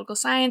Professor of Political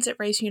Science at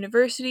Rice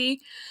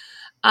University,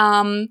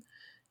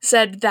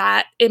 said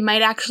that it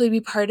might actually be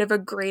part of a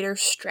greater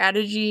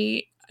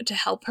strategy to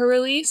help her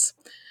release,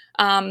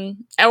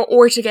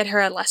 or to get her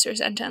a lesser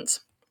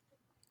sentence.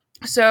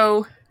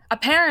 So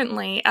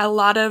apparently, a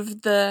lot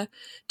of the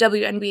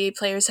WNBA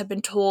players have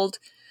been told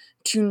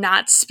to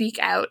not speak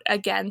out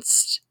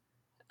against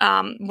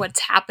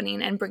what's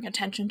happening and bring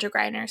attention to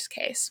Griner's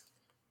case.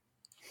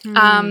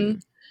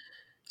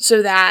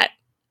 So that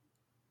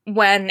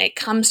when it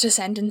comes to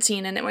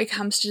sentencing and when it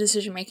comes to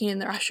decision making in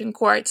the Russian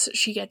courts,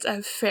 she gets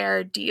a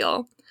fair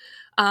deal.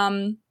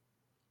 The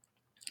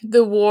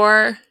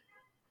war,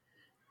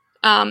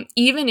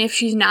 even if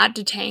she's not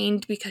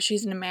detained because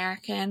she's an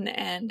American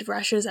and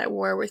Russia's at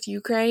war with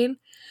Ukraine,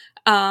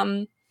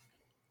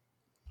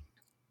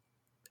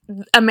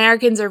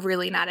 Americans are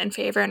really not in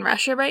favor in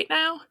Russia right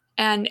now.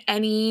 And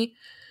any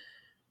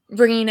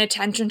bringing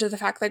attention to the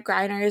fact that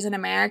Griner is an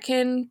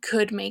American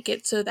could make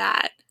it so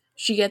that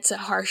she gets a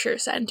harsher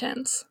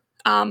sentence.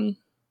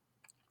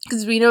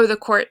 Because we know the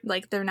court,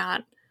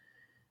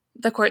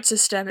 the court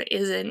system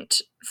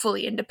isn't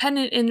fully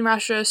independent in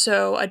Russia,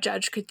 so a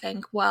judge could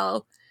think,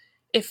 well,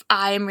 if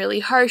I am really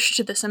harsh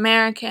to this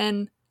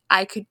American,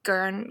 I could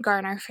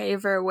garner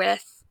favor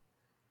with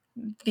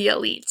the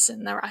elites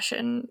in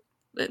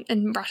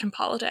Russian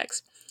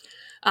politics.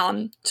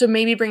 So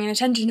maybe bringing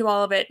attention to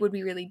all of it would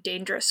be really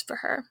dangerous for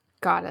her.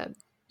 Got it.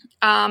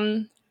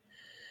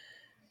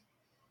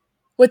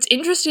 What's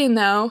interesting,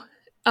 though,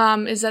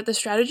 is that the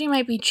strategy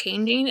might be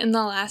changing in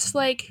the last,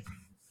 4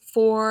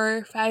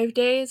 or 5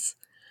 days.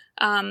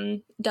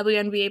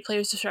 WNBA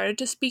players have started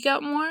to speak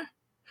out more.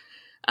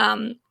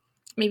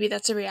 Maybe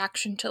that's a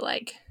reaction to,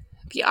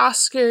 the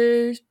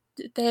Oscars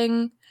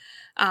thing.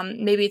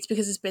 Maybe it's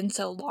because it's been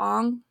so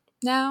long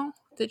now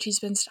that she's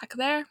been stuck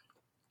there.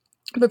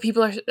 But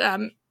people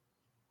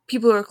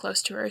who are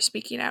close to her are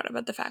speaking out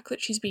about the fact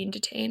that she's being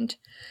detained.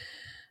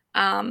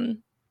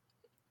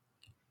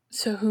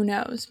 So who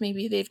knows?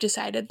 Maybe they've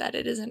decided that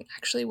it isn't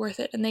actually worth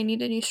it and they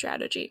need a new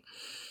strategy.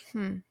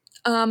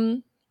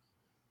 Kind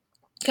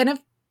of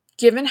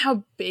given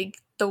how big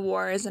the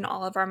war is in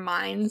all of our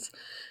minds,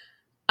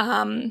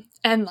 and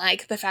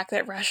the fact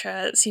that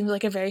Russia seems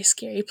like a very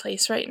scary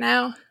place right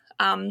now,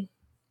 I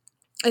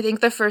think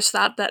the first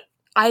thought that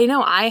I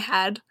know I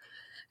had,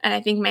 and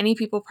I think many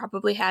people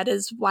probably had,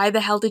 is why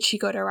the hell did she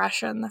go to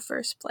Russia in the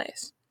first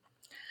place?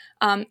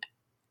 And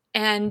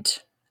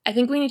I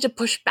think we need to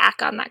push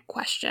back on that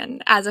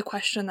question as a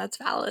question that's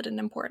valid and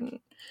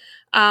important.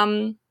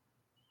 One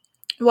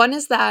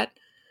is that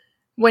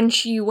when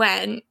she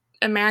went,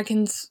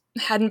 Americans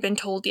hadn't been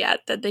told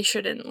yet that they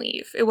shouldn't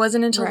leave. It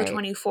wasn't until the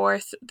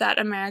 24th that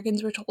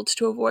Americans were told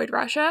to avoid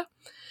Russia.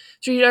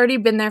 So she'd already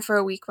been there for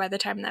a week by the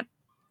time that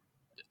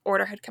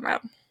order had come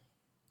out.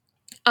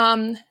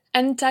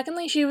 And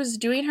secondly, she was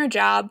doing her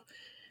job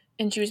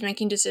and she was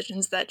making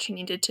decisions that she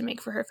needed to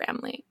make for her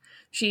family.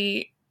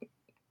 She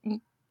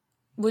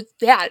was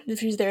there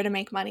to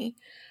make money.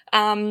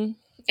 And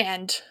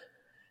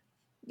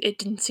it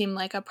didn't seem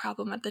like a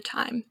problem at the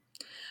time.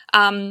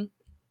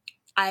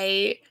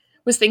 I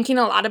was thinking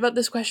a lot about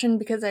this question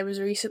because I was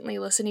recently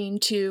listening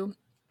to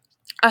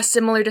a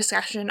similar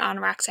discussion on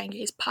Roxane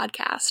Gay's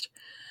podcast.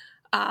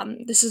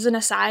 This is an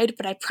aside,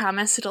 but I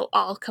promise it'll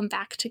all come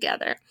back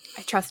together.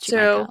 I trust you,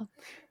 Michael.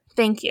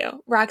 Thank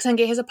you. Roxane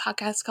Gay has a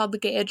podcast called The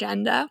Gay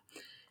Agenda.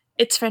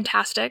 It's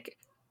fantastic.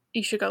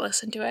 You should go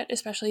listen to it,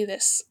 especially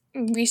this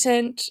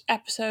recent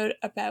episode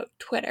about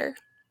Twitter.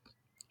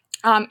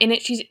 In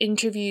it, she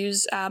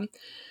interviews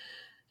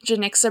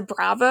Janixa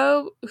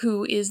Bravo,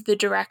 who is the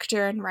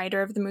director and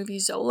writer of the movie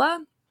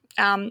Zola.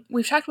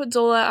 We've talked about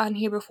Zola on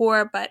here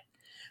before, but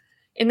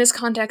in this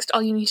context,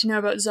 all you need to know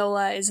about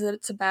Zola is that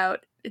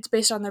it's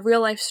based on the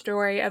real-life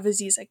story of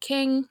Aziza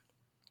King,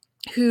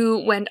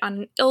 who went on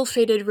an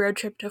ill-fated road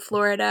trip to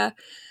Florida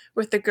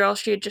with the girl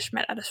she had just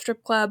met at a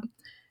strip club,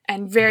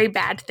 and very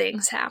bad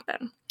things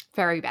happen.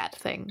 Very bad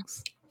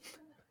things.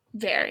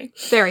 Very.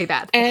 Very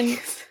bad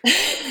things.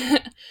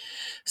 And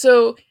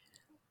so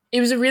it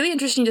was a really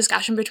interesting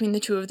discussion between the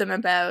two of them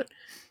about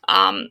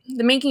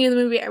the making of the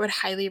movie. I would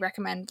highly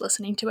recommend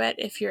listening to it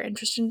if you're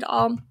interested at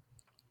all.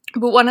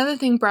 But one other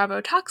thing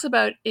Bravo talks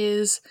about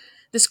is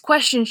this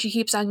question she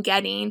keeps on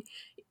getting,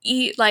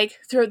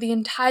 throughout the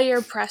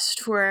entire press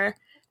tour,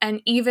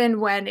 and even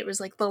when it was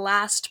the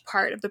last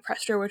part of the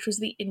press tour, which was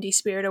the Indie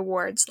Spirit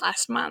Awards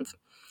last month.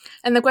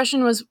 And the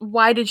question was,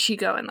 why did she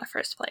go in the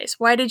first place?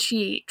 Why did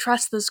she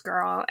trust this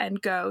girl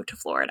and go to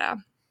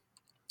Florida?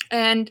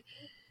 And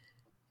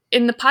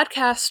in the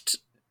podcast,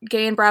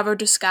 Gay and Bravo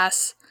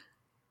discuss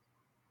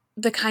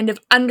the kind of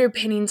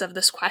underpinnings of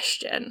this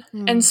question,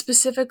 and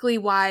specifically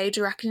why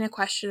directing a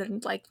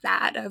question like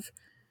that of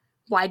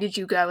why did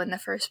you go in the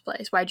first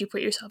place? Why did you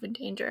put yourself in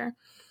danger?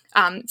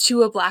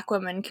 To a Black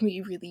woman can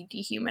be really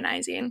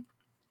dehumanizing.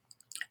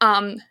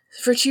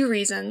 For two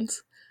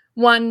reasons.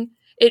 One,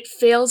 it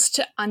fails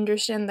to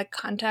understand the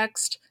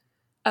context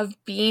of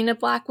being a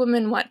Black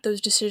woman, what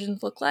those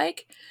decisions look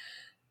like.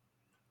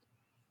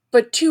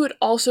 But 2, it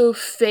also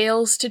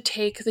fails to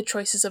take the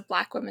choices of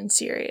Black women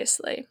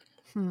seriously.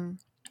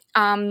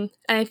 And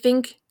I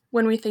think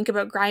when we think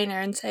about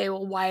Griner and say,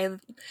 well,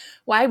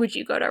 why would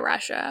you go to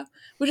Russia?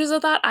 Which is a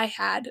thought I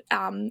had,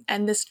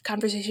 and this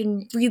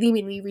conversation really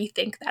made me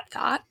rethink that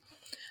thought.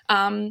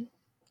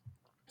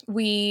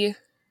 We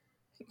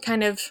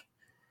kind of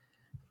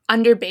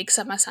underbake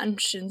some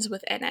assumptions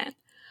within it.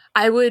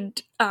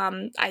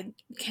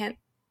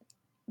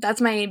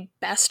 That's my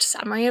best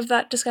summary of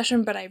that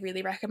discussion, but I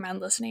really recommend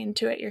listening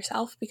to it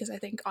yourself because I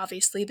think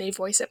obviously they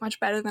voice it much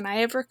better than I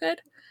ever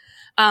could.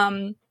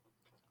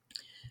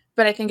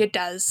 But I think it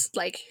does,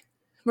 like,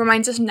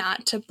 reminds us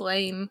not to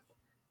blame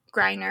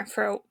Griner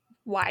for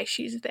why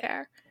she's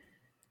there.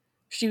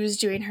 She was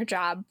doing her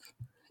job.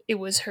 It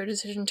was her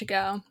decision to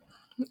go.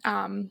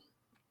 And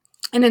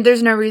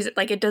there's no reason,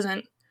 like, it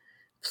doesn't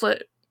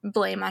put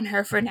blame on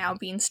her for now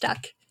being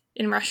stuck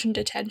in Russian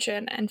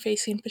detention and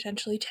facing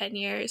potentially 10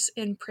 years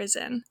in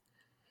prison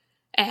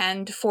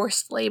and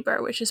forced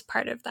labor, which is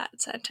part of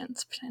that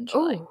sentence,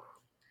 potentially. Ooh.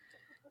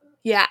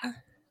 Yeah.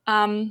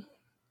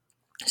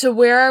 So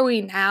where are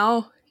we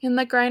now in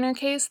the Griner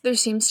case? There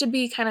seems to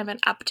be kind of an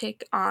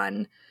uptick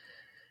on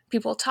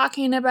people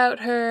talking about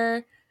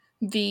her.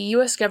 The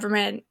U.S.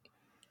 government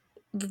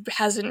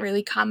hasn't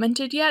really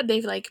commented yet.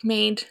 They've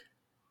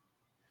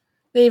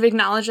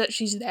acknowledged that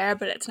she's there,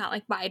 but it's not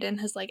like Biden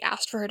has like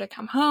asked for her to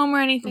come home or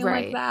anything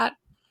like that.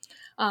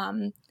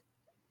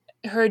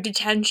 Her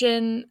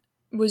detention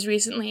was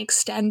recently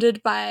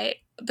extended by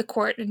the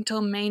court until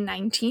May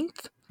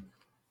 19th.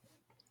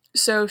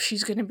 So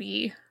she's going to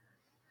be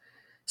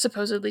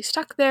supposedly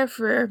stuck there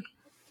for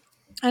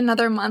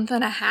another month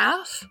and a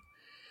half.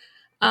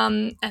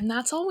 And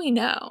that's all we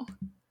know.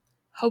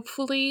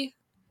 Hopefully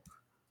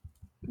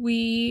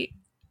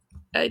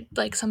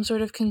some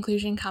sort of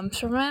conclusion comes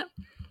from it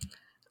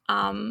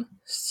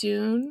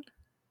soon.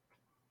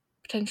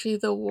 Potentially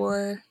the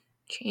war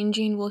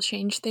will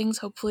change things,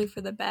 hopefully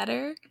for the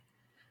better.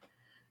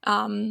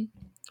 But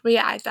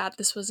yeah, I thought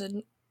this was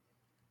an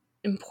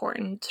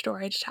important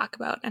story to talk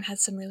about and had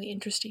some really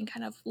interesting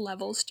kind of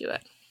levels to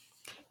it.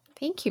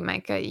 Thank you,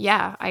 Micah.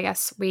 Yeah, I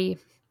guess we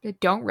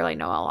don't really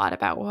know a lot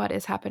about what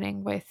is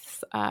happening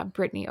with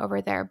Brittany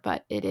over there,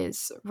 but it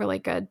is really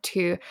good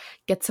to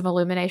get some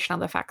illumination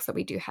on the facts that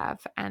we do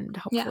have and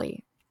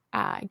hopefully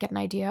get an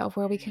idea of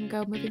where we can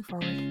go moving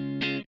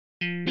forward.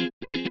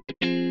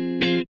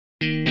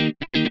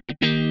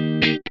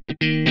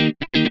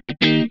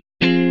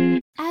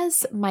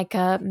 As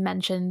Micah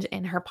mentioned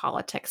in her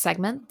politics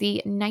segment,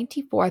 the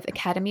 94th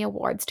Academy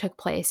Awards took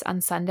place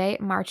on Sunday,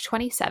 March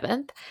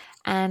 27th.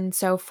 And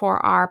so for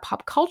our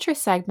pop culture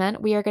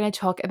segment, we are going to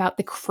talk about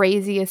the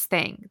craziest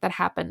thing that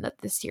happened at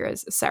this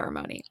year's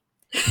ceremony.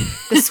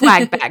 The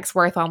swag bag's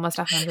worth almost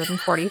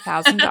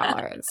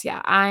 $140,000.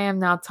 Yeah, I am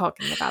not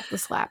talking about the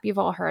slap. You've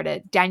all heard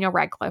it. Daniel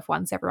Radcliffe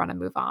wants everyone to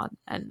move on,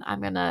 and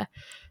I'm going to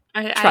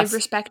I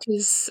respect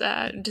his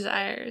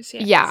desires.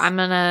 Yes. Yeah, I'm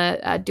going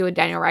to do a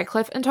Daniel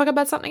Radcliffe and talk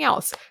about something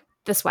else,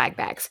 the swag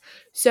bags.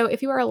 So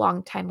if you are a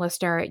longtime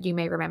listener, you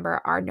may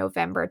remember our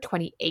November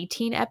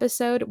 2018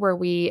 episode where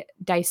we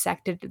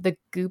dissected the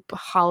Goop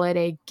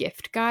holiday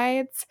gift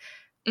guides.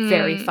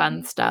 Very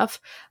fun stuff.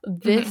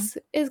 This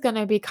is going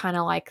to be kind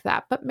of like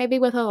that, but maybe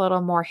with a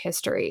little more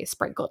history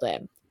sprinkled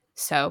in.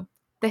 So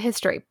the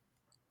history.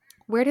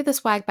 Where did the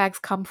swag bags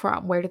come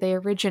from? Where do they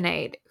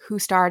originate? Who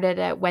started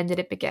it? When did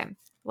it begin?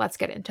 Let's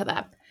get into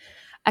that.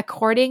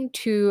 According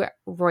to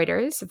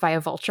Reuters via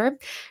Vulture,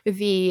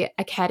 the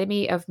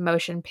Academy of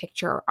Motion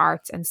Picture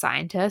Arts and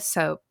Scientists,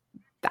 so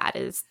that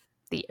is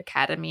the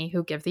Academy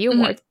who give the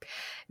awards,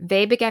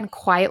 they began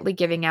quietly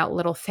giving out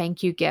little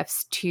thank you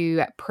gifts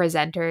to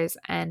presenters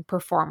and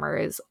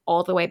performers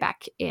all the way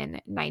back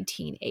in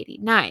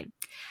 1989.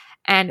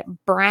 And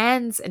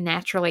brands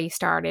naturally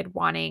started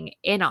wanting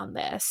in on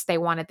this. They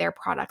wanted their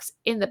products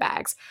in the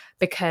bags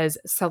because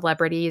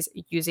celebrities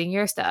using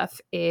your stuff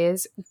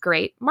is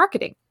great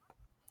marketing.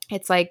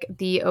 It's like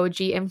the OG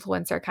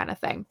influencer kind of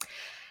thing.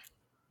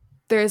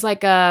 There's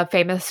like a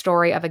famous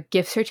story of a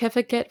gift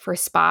certificate for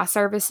spa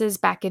services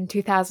back in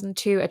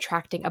 2002,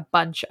 attracting a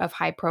bunch of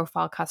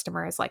high-profile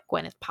customers like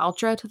Gwyneth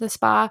Paltrow to the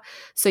spa.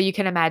 So you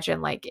can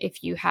imagine, like,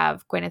 if you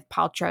have Gwyneth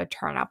Paltrow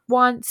turn up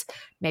once,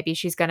 maybe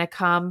she's going to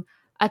come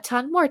a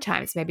ton more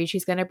times. Maybe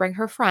she's going to bring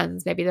her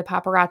friends. Maybe the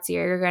paparazzi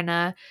are going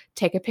to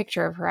take a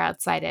picture of her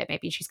outside it.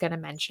 Maybe she's going to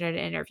mention it in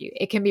an interview.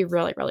 It can be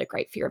really, really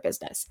great for your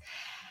business.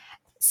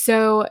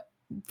 So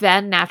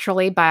then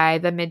naturally by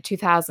the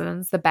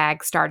mid-2000s, the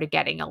bags started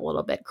getting a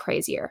little bit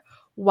crazier.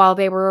 While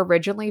they were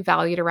originally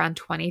valued around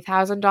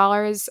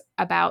 $20,000,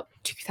 about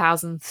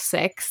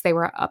 2006, they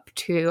were up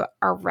to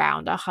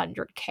around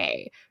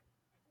 $100K.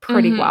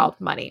 Pretty wild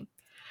money.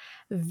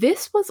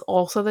 This was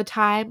also the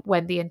time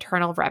when the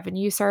Internal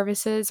Revenue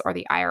Services, or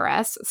the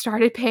IRS,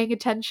 started paying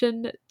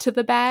attention to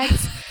the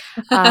bags.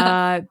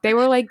 They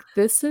were like,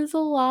 this is a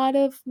lot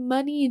of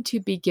money to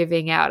be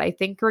giving out. I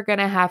think we're going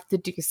to have to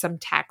do some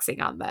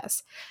taxing on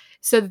this.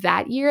 So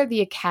that year,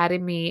 the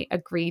Academy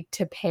agreed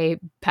to pay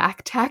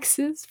back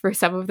taxes for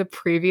some of the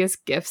previous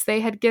gifts they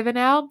had given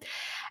out.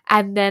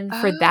 And then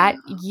for that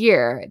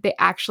year, they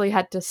actually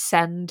had to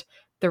send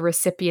the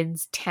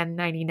recipients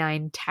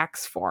 1099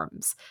 tax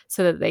forms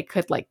so that they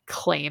could like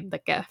claim the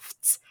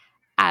gifts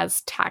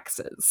as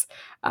taxes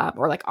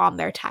or like on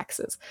their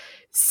taxes.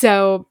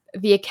 So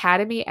the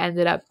Academy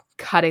ended up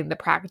cutting the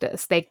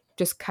practice. They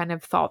just kind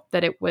of thought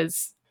that it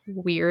was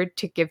weird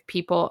to give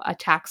people a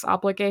tax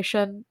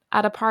obligation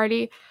at a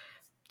party.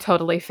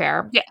 Totally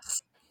fair.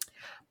 Yes.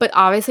 But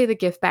obviously the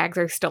gift bags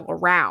are still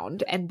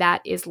around, and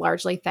that is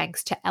largely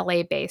thanks to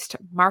LA-based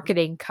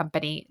marketing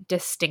company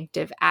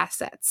Distinctive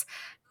Assets.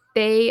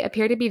 They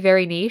appear to be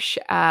very niche.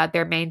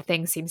 Their main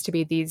thing seems to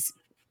be these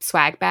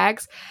swag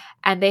bags,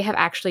 and they have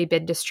actually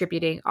been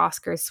distributing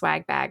Oscars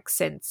swag bags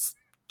since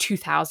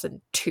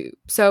 2002.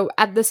 So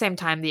at the same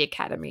time, the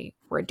Academy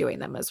were doing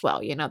them as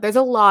well. You know, there's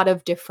a lot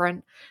of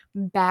different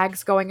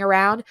bags going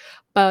around,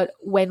 but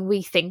when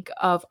we think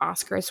of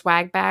Oscar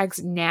swag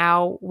bags,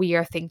 now we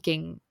are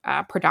thinking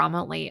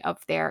predominantly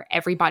of their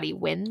Everybody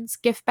Wins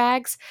gift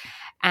bags.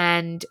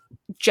 And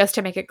just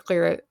to make it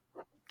clear,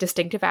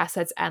 Distinctive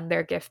Assets and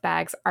their gift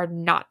bags are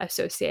not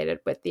associated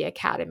with the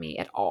Academy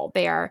at all.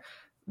 They are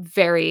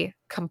very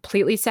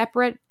completely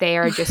separate. They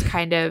are just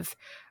kind of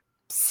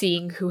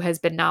seeing who has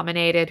been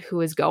nominated, who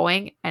is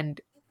going, and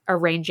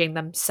arranging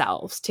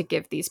themselves to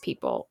give these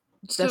people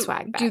the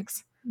swag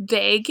bags. Do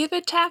they give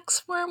a tax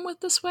form with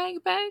the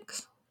swag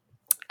bags?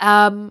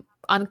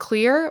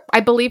 Unclear. I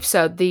believe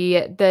so.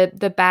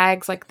 The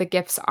bags, like the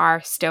gifts,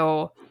 are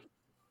still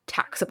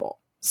taxable.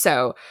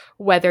 So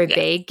whether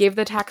they give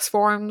the tax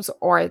forms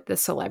or the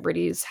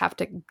celebrities have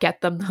to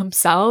get them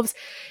themselves,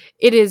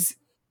 it is,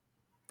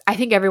 I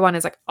think everyone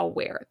is like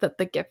aware that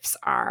the gifts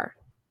are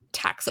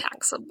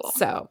taxable.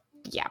 So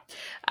yeah.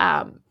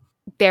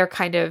 They're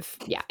kind of,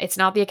 it's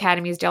not the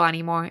Academy's deal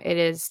anymore. It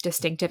is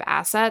Distinctive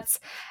Assets,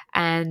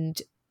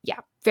 and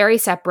very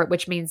separate,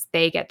 which means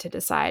they get to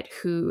decide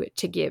who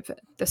to give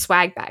the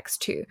swag bags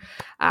to.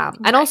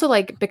 And also,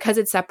 like, because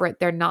it's separate,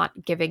 they're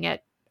not giving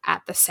it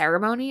at the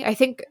ceremony. I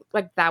think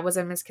like that was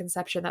a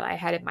misconception that I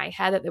had in my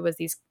head, that there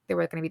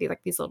were going to be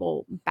like these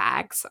little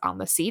bags on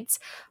the seats,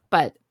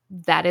 but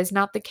that is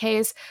not the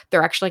case.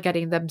 They're actually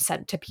getting them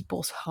sent to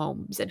people's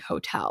homes and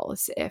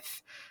hotels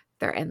if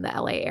they're in the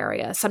LA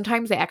area.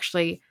 Sometimes they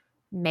actually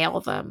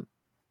mail them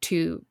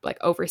to like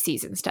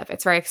overseas and stuff.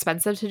 It's very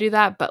expensive to do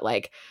that, but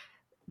like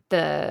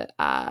the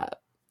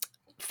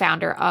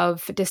founder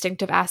of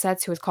Distinctive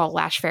Assets, who is called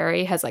Lash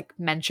Ferry, has like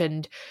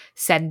mentioned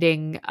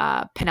sending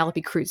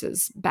Penelope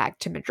Cruz's bag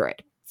to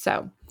Madrid.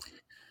 So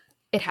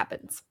it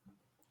happens.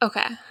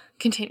 Okay,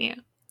 continue.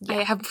 Yeah.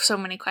 I have so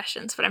many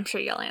questions, but I'm sure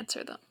you'll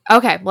answer them.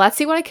 Okay, well, let's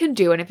see what I can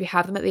do. And if you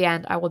have them at the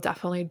end, I will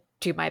definitely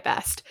do my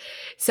best.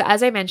 So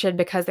as I mentioned,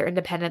 because they're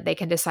independent, they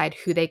can decide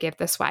who they give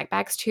the swag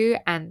bags to.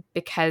 And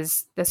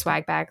because the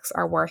swag bags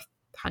are worth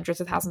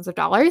hundreds of thousands of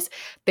dollars,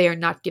 they are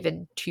not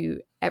given to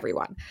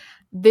everyone.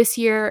 This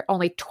year,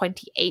 only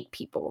 28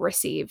 people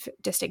receive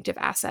Distinctive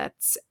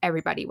Assets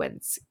Everybody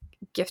Wins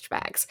gift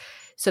bags.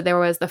 So there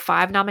was the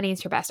 5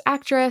 nominees for Best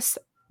Actress,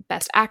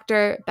 Best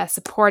Actor, Best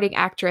Supporting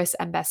Actress,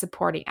 and Best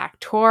Supporting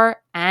Actor,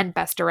 and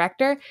Best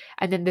Director.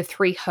 And then the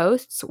 3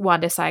 hosts,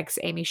 Wanda Sykes,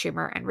 Amy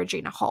Schumer, and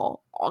Regina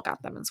Hall, all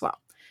got them as well.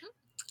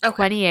 Okay.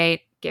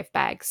 28 gift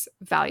bags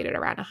valued at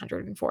around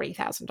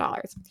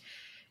 $140,000.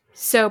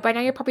 So by now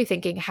you're probably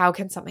thinking, how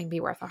can something be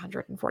worth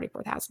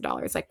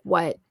 $144,000? Like,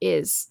 what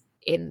is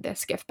in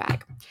this gift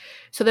bag?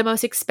 So the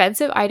most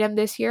expensive item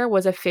this year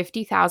was a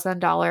 $50,000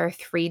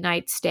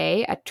 3-night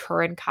stay at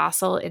Turin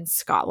Castle in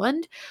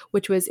Scotland,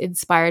 which was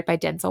inspired by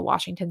Denzel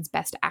Washington's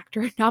Best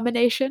Actor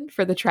nomination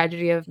for The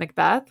Tragedy of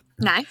Macbeth.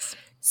 Nice.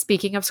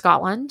 Speaking of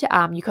Scotland,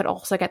 you could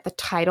also get the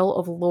title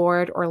of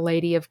Lord or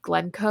Lady of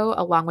Glencoe,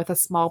 along with a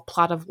small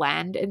plot of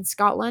land in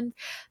Scotland.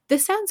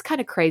 This sounds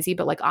kind of crazy,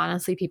 but like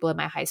honestly, people in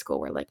my high school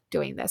were like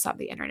doing this on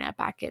the internet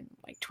back in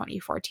like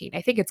 2014.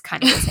 I think it's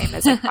kind of the same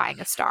as like buying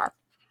a star.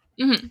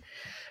 Mm-hmm.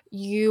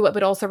 You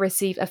would also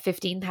receive a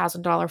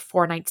 $15,000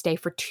 4-night stay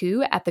for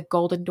 2 at the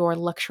Golden Door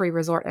Luxury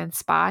Resort and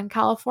Spa in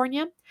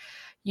California.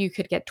 You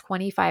could get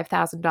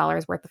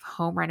 $25,000 worth of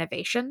home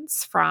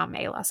renovations from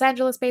a Los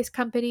Angeles-based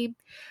company.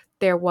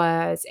 There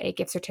was a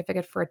gift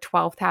certificate for a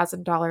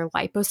 $12,000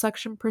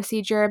 liposuction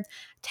procedure,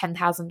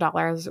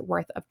 $10,000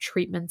 worth of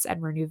treatments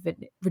and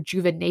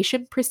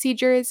rejuvenation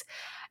procedures,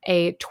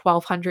 a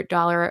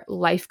 $1,200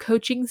 life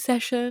coaching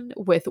session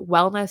with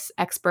wellness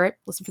expert,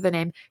 listen for the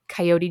name,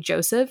 Coyote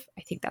Joseph.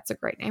 I think that's a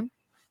great name.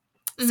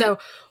 Mm-hmm. So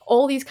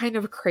all these kind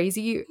of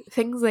crazy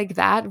things like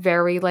that,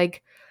 very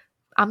like,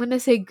 I'm going to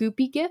say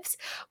goopy gifts,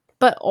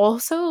 but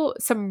also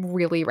some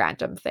really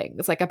random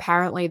things. Like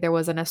apparently there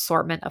was an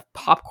assortment of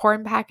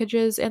popcorn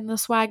packages in the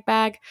swag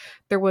bag.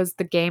 There was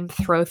the game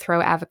Throw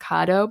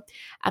Avocado,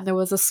 and there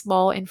was a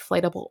small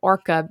inflatable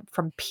orca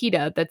from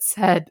PETA that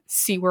said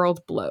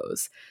SeaWorld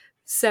blows.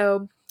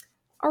 So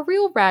a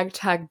real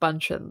ragtag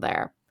bunch in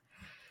there.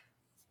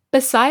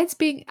 Besides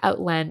being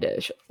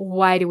outlandish,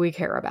 why do we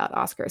care about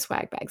Oscar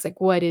swag bags? Like,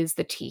 what is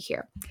the tea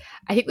here?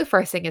 I think the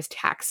first thing is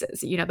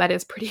taxes. That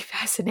is pretty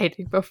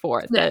fascinating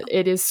before, that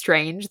it is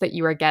strange that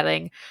you are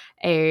getting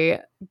a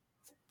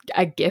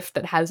gift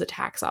that has a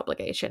tax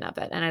obligation of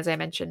it. And as I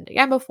mentioned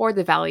again before,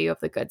 the value of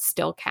the goods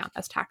still count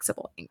as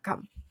taxable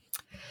income.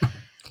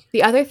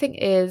 The other thing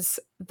is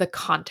the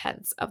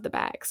contents of the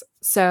bags.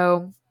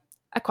 So,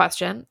 a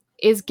question,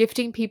 is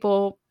gifting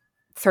people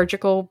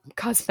surgical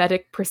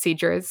cosmetic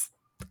procedures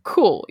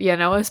cool,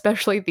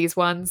 especially these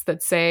ones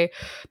that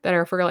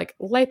are for like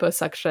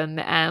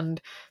liposuction and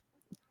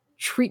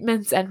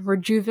treatments and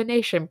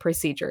rejuvenation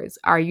procedures?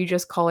 Are you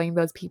just calling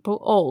those people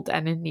old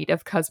and in need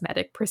of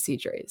cosmetic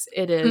procedures?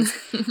 It is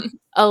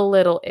a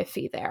little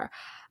iffy there.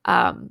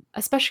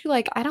 Especially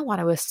like, I don't want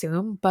to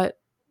assume, but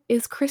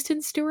is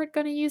Kristen Stewart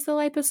going to use the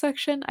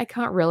liposuction? I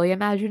can't really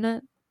imagine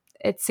it.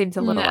 It seems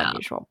a little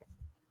unusual.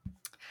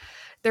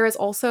 There has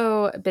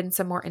also been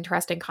some more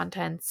interesting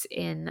contents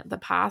in the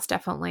past,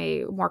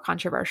 definitely more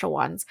controversial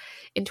ones.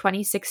 In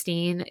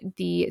 2016,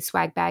 the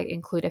swag bag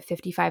included a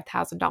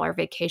 $55,000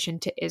 vacation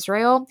to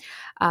Israel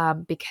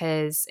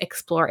because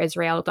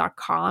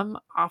ExploreIsrael.com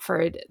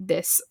offered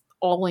this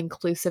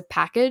all-inclusive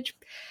package.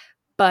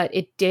 But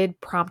it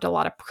did prompt a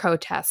lot of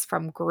protests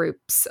from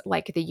groups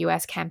like the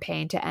U.S.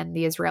 Campaign to End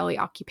the Israeli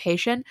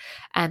Occupation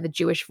and the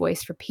Jewish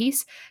Voice for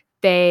Peace.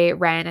 They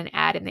ran an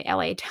ad in the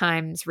LA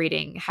Times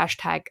reading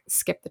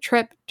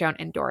 #SkipTheTrip, don't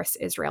endorse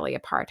Israeli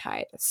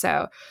apartheid.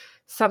 So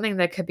something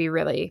that could be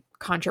really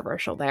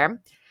controversial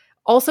there.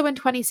 Also in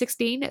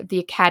 2016, the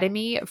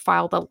Academy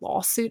filed a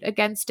lawsuit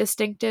against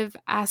Distinctive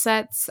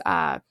Assets,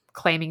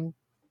 claiming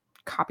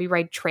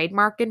copyright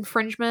trademark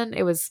infringement.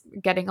 It was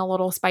getting a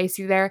little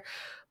spicy there.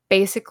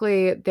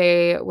 Basically,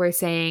 they were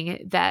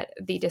saying that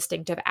the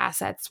Distinctive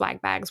Assets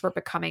swag bags were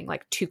becoming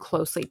like too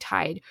closely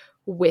tied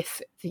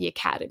with the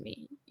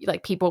Academy.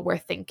 Like, people were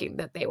thinking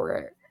that they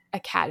were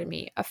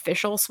Academy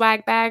official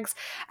swag bags,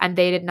 and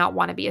they did not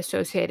want to be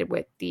associated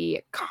with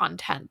the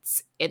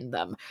contents in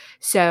them.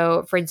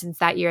 So, for instance,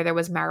 that year there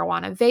was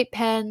marijuana vape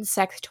pens,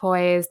 sex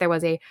toys, there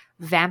was a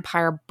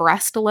vampire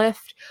breast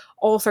lift,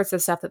 all sorts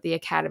of stuff that the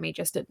Academy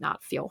just did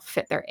not feel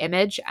fit their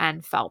image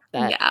and felt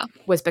that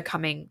was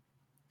becoming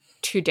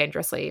too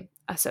dangerously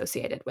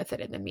associated with it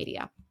in the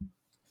media.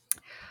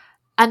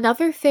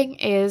 Another thing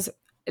is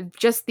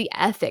just the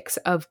ethics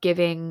of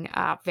giving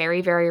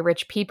very, very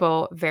rich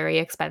people very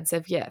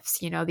expensive gifts.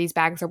 These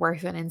bags are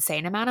worth an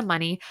insane amount of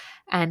money,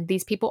 and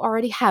these people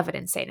already have an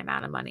insane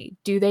amount of money.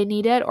 Do they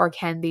need it, or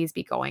can these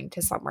be going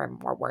to somewhere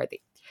more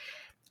worthy?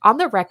 On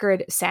the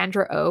record,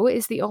 Sandra Oh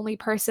is the only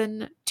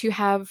person to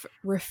have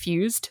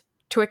refused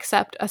to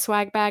accept a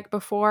swag bag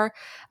before.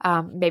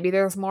 Maybe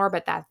there's more,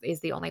 but that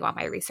is the only one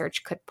my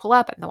research could pull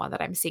up and the one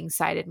that I'm seeing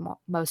cited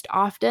most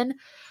often.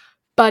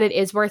 But it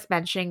is worth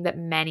mentioning that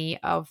many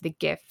of the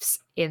gifts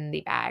in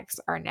the bags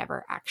are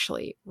never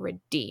actually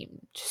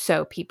redeemed.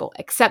 So people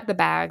accept the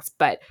bags,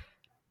 but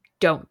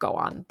don't go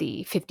on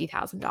the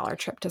 $50,000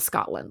 trip to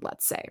Scotland,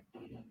 let's say.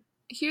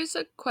 Here's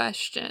a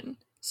question.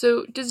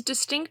 So does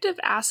Distinctive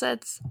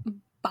Assets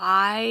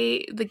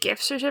buy the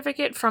gift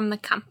certificate from the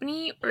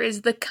company, or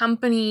is the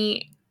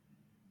company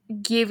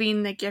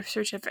giving the gift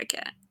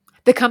certificate?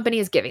 The company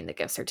is giving the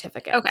gift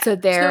certificate. Okay. So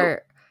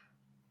there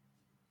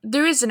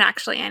isn't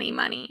actually any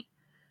money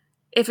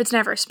if it's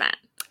never spent.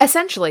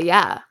 Essentially,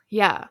 yeah.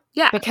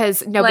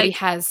 Because nobody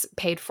has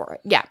paid for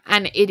it. Yeah.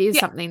 And it is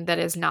something that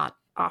is not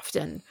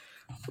often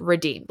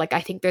redeemed. Like, I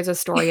think there's a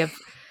story of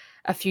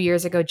a few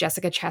years ago,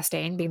 Jessica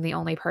Chastain being the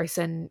only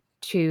person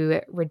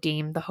to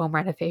redeem the home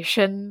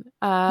renovation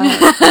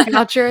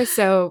voucher.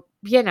 So,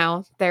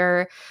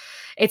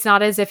 it's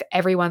not as if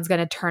everyone's going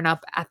to turn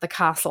up at the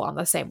castle on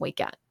the same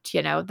weekend.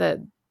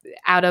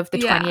 Out of the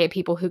 28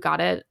 people who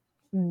got it,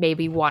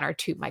 maybe one or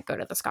two might go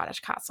to the Scottish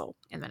castle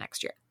in the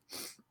next year.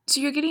 So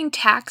you're getting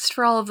taxed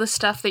for all of the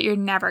stuff that you're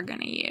never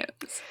going to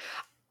use.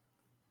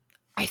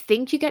 I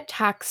think you get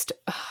taxed.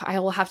 I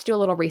will have to do a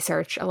little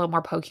research, a little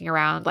more poking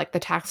around. Like, the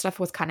tax stuff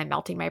was kind of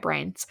melting my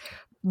brains.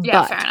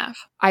 Yeah, fair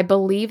enough. I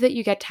believe that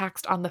you get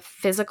taxed on the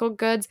physical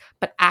goods,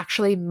 but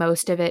actually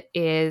most of it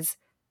is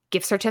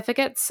gift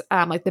certificates.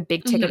 Like, the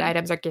big ticket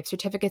items are gift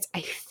certificates.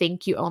 I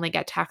think you only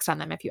get taxed on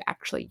them if you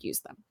actually use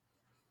them.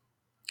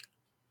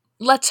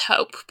 Let's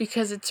hope,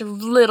 because it's a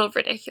little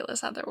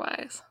ridiculous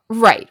otherwise.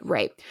 Right.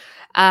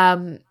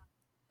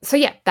 So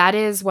yeah, that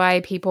is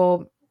why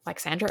people like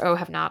Sandra Oh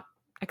have not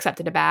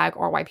accepted a bag,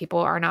 or why people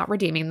are not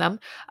redeeming them.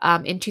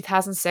 In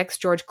 2006,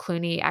 George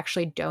Clooney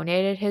actually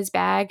donated his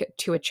bag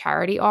to a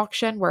charity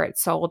auction where it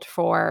sold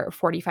for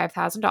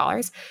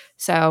 $45,000.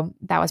 So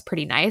that was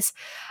pretty nice.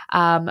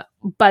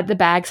 But the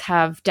bags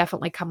have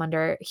definitely come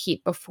under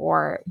heat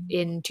before.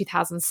 In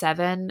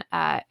 2007,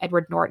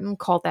 Edward Norton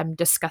called them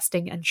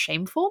disgusting and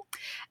shameful,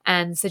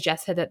 and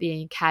suggested that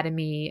the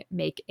Academy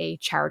make a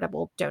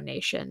charitable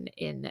donation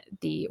in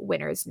the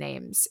winners'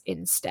 names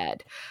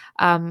instead.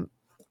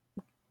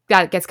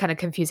 That gets kind of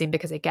confusing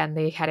because, again,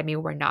 the Academy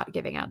were not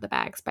giving out the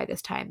bags by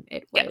this time.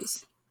 It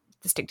was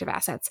Distinctive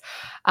Assets.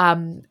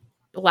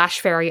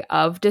 Lashferi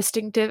of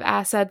Distinctive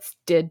Assets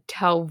did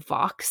tell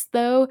Vox,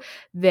 though,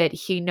 that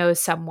he knows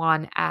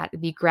someone at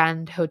the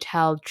Grand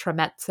Hotel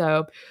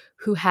Tramezzo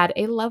who had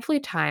a lovely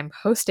time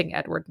hosting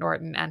Edward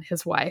Norton and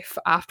his wife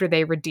after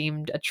they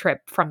redeemed a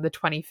trip from the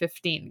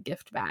 2015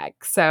 gift bag.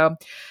 So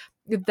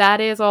that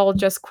is all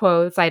just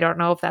quotes. I don't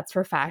know if that's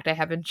for fact. I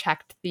haven't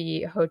checked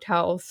the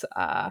hotel's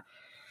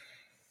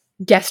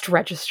guest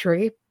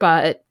registry,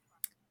 but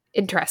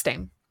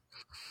interesting.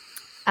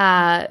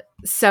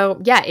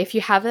 So yeah, if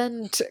you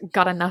haven't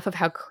got enough of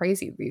how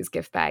crazy these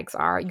gift bags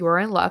are, you're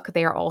in luck.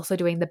 They are also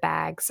doing the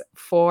bags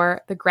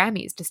for the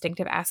Grammys.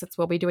 Distinctive Assets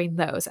will be doing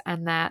those,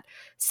 and that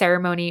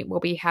ceremony will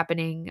be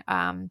happening.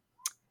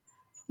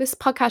 This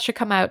podcast should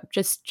come out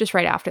just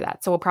right after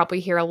that, so we'll probably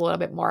hear a little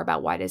bit more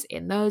about what is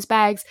in those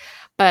bags.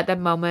 But at the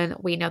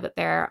moment, we know that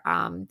they're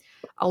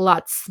a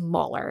lot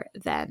smaller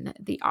than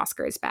the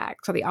Oscars bag.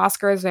 So the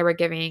Oscars, they were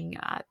giving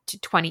to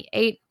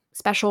 28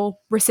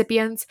 special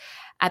recipients.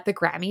 At the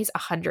Grammys,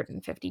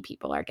 150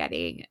 people are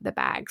getting the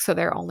bag, so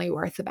they're only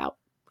worth about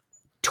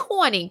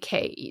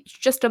 $20K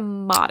each, just a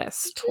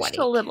modest $20K. Just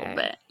a little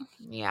bit.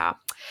 Yeah.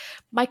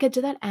 Micah,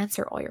 did that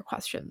answer all your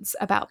questions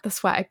about the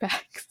swag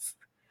bags?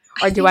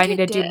 Or do I need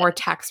to do more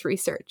tax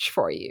research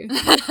for you?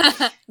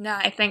 No,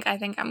 I think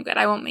I'm good.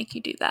 I won't make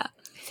you do that.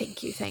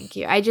 Thank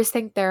you. I just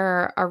think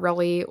they're a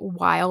really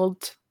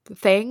wild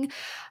thing.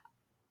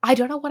 I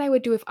don't know what I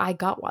would do if I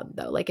got one,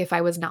 though. Like, if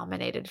I was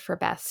nominated for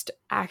Best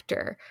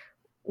Actor,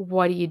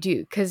 what do you do?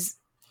 Because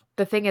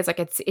the thing is, like,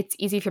 it's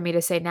easy for me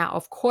to say now,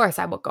 of course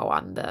I will go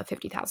on the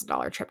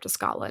 $50,000 trip to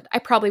Scotland. I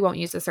probably won't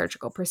use the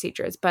surgical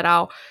procedures, but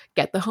I'll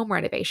get the home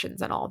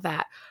renovations and all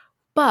that.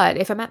 But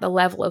if I'm at the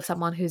level of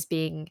someone who's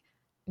being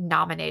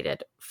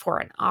nominated for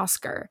an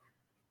Oscar,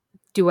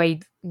 do I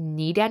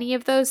need any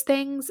of those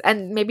things?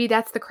 And maybe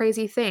that's the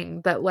crazy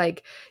thing, that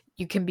like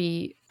you can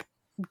be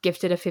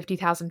gifted a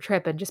 $50,000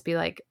 trip and just be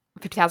like,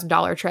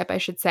 $50,000 trip, I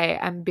should say,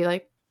 and be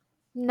like,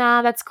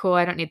 nah, that's cool.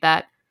 I don't need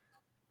that.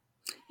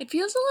 It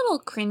feels a little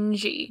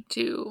cringy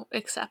to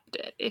accept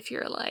it if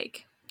you're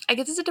like, I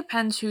guess it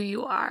depends who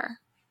you are.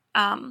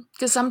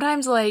 Because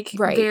sometimes like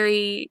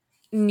very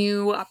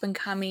new up and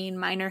coming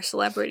minor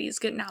celebrities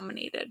get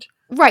nominated.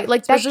 Right.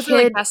 Like especially that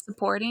kid, like Best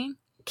Supporting.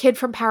 Kid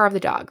from Power of the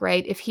Dog,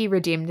 right? If he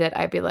redeemed it,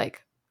 I'd be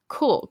like,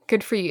 cool,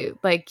 good for you.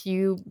 Like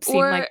you seem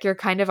like you're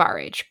kind of our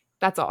age.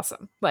 That's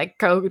awesome. Like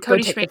go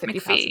take the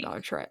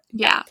 $50,000 trip.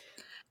 Yeah.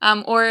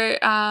 Or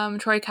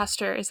Troy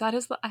Custer. Is that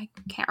his? I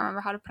can't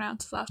remember how to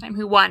pronounce his last name.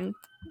 Who won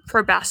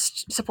for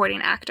Best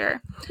Supporting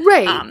Actor?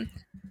 Right.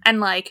 And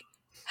like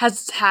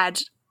has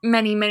had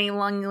many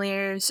long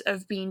years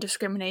of being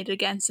discriminated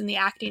against in the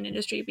acting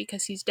industry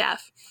because he's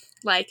deaf.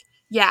 Like,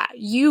 yeah,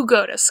 you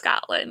go to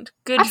Scotland.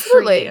 Good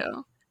for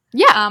you.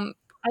 Yeah.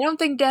 I don't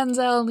think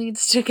Denzel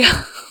needs to go.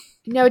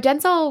 No,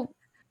 Denzel.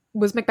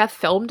 Was Macbeth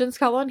filmed in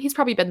Scotland? He's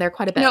probably been there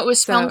quite a bit. No, it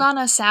was filmed on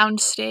a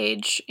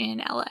soundstage in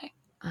LA.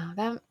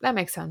 Oh, that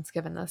makes sense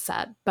given the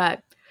set.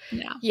 But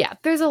yeah,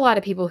 there's a lot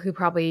of people who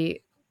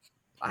probably,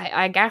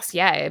 I guess,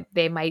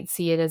 they might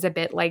see it as a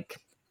bit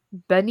like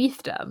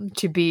beneath them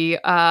to be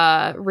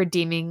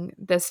redeeming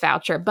this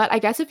voucher. But I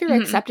guess if you're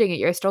accepting it,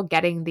 you're still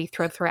getting the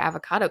Throw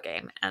Avocado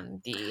game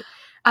and the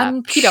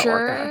I'm Pita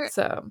sure Orca,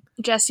 so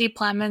Jesse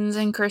Plemons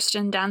and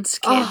Kirsten Dunst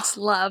kids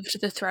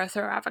loved the Throw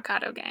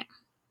Avocado game.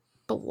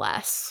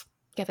 Bless.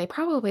 Yeah, they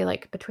probably,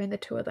 like, between the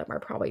two of them are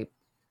probably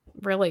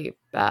really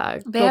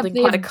building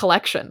quite a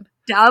collection.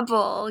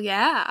 Double,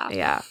 yeah.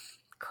 Yeah,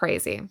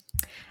 crazy.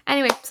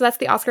 Anyway, so that's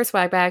the Oscar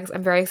swag bags.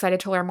 I'm very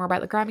excited to learn more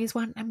about the Grammys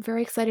one. I'm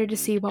very excited to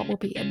see what will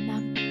be in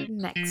them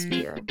next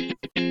year.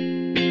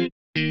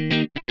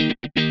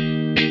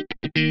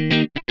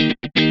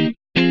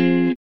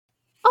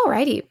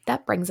 Alrighty,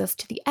 that brings us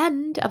to the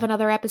end of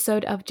another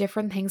episode of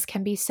Different Things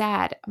Can Be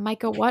Sad.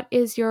 Micah, what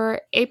is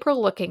your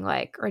April looking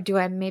like? Or do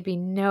I maybe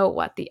know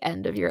what the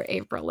end of your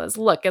April is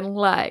looking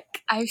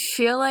like? I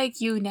feel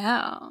like you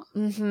know.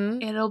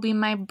 Mm-hmm. It'll be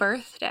my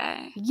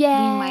birthday.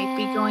 Yeah. We might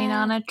be going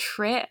on a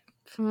trip.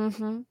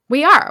 Mm-hmm.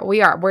 We are.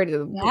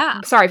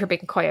 We're sorry for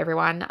being coy,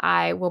 everyone.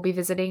 I will be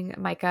visiting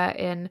Micah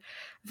in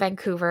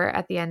Vancouver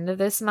at the end of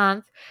this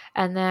month,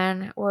 and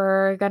then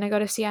we're gonna go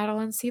to Seattle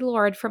and see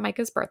Lorde for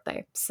Micah's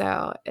birthday.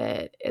 So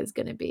it is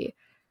gonna be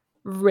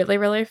really,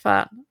 really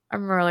fun.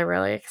 I'm really,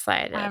 really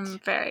excited. I'm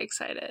very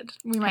excited.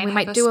 We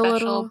might do a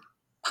little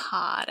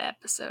pod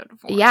episode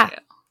for you.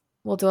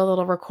 We'll do a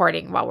little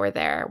recording while we're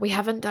there. We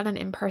haven't done an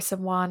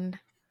in-person one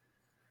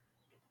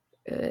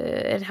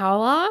in how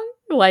long?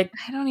 Like,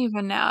 I don't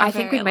even know. I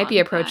think we might be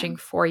approaching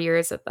 4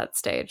 years at that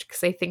stage,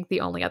 because I think the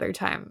only other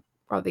time,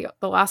 or the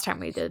last time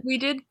we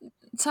did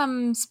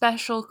some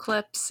special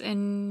clips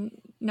in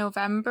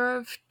November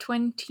of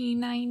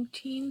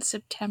 2019,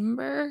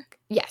 September.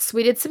 Yes,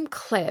 we did some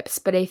clips,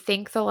 but I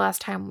think the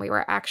last time we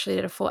actually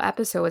did a full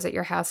episode was at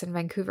your house in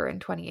Vancouver in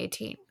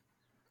 2018.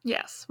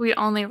 Yes, we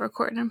only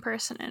record in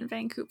person in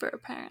Vancouver,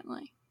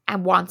 apparently.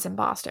 And once in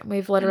Boston.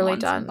 We've literally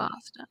done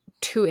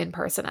 2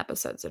 in-person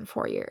episodes in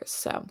 4 years,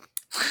 so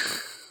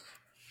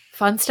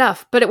fun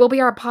stuff. But it will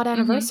be our pod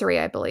anniversary,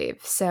 I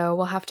believe, so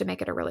we'll have to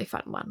make it a really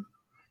fun one.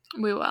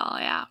 We will,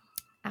 yeah.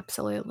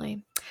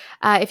 Absolutely.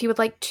 If you would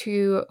like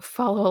to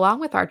follow along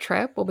with our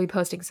trip, we'll be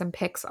posting some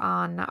pics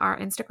on our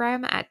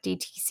Instagram at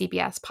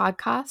DTCBS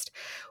Podcast.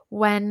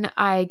 When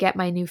I get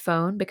my new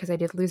phone, because I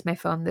did lose my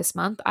phone this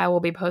month, I will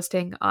be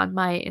posting on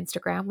my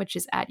Instagram, which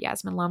is at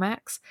Yasmin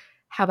Lomax.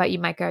 How about you,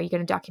 Micah? Are you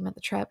going to document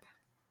the trip?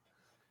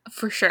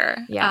 For sure.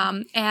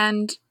 Yeah.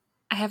 And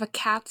I have a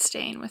cat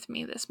staying with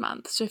me this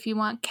month. So if you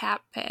want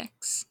cat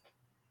pics,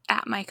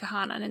 at Micah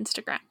Hahn on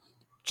Instagram.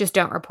 Just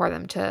don't report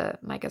them to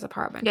Micah's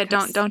apartment. Yeah,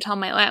 don't tell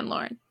my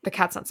landlord. The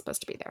cat's not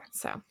supposed to be there,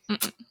 so.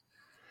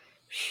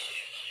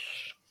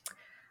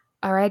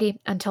 Alrighty,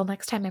 until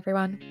next time,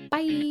 everyone.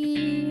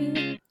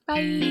 Bye!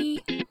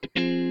 Bye!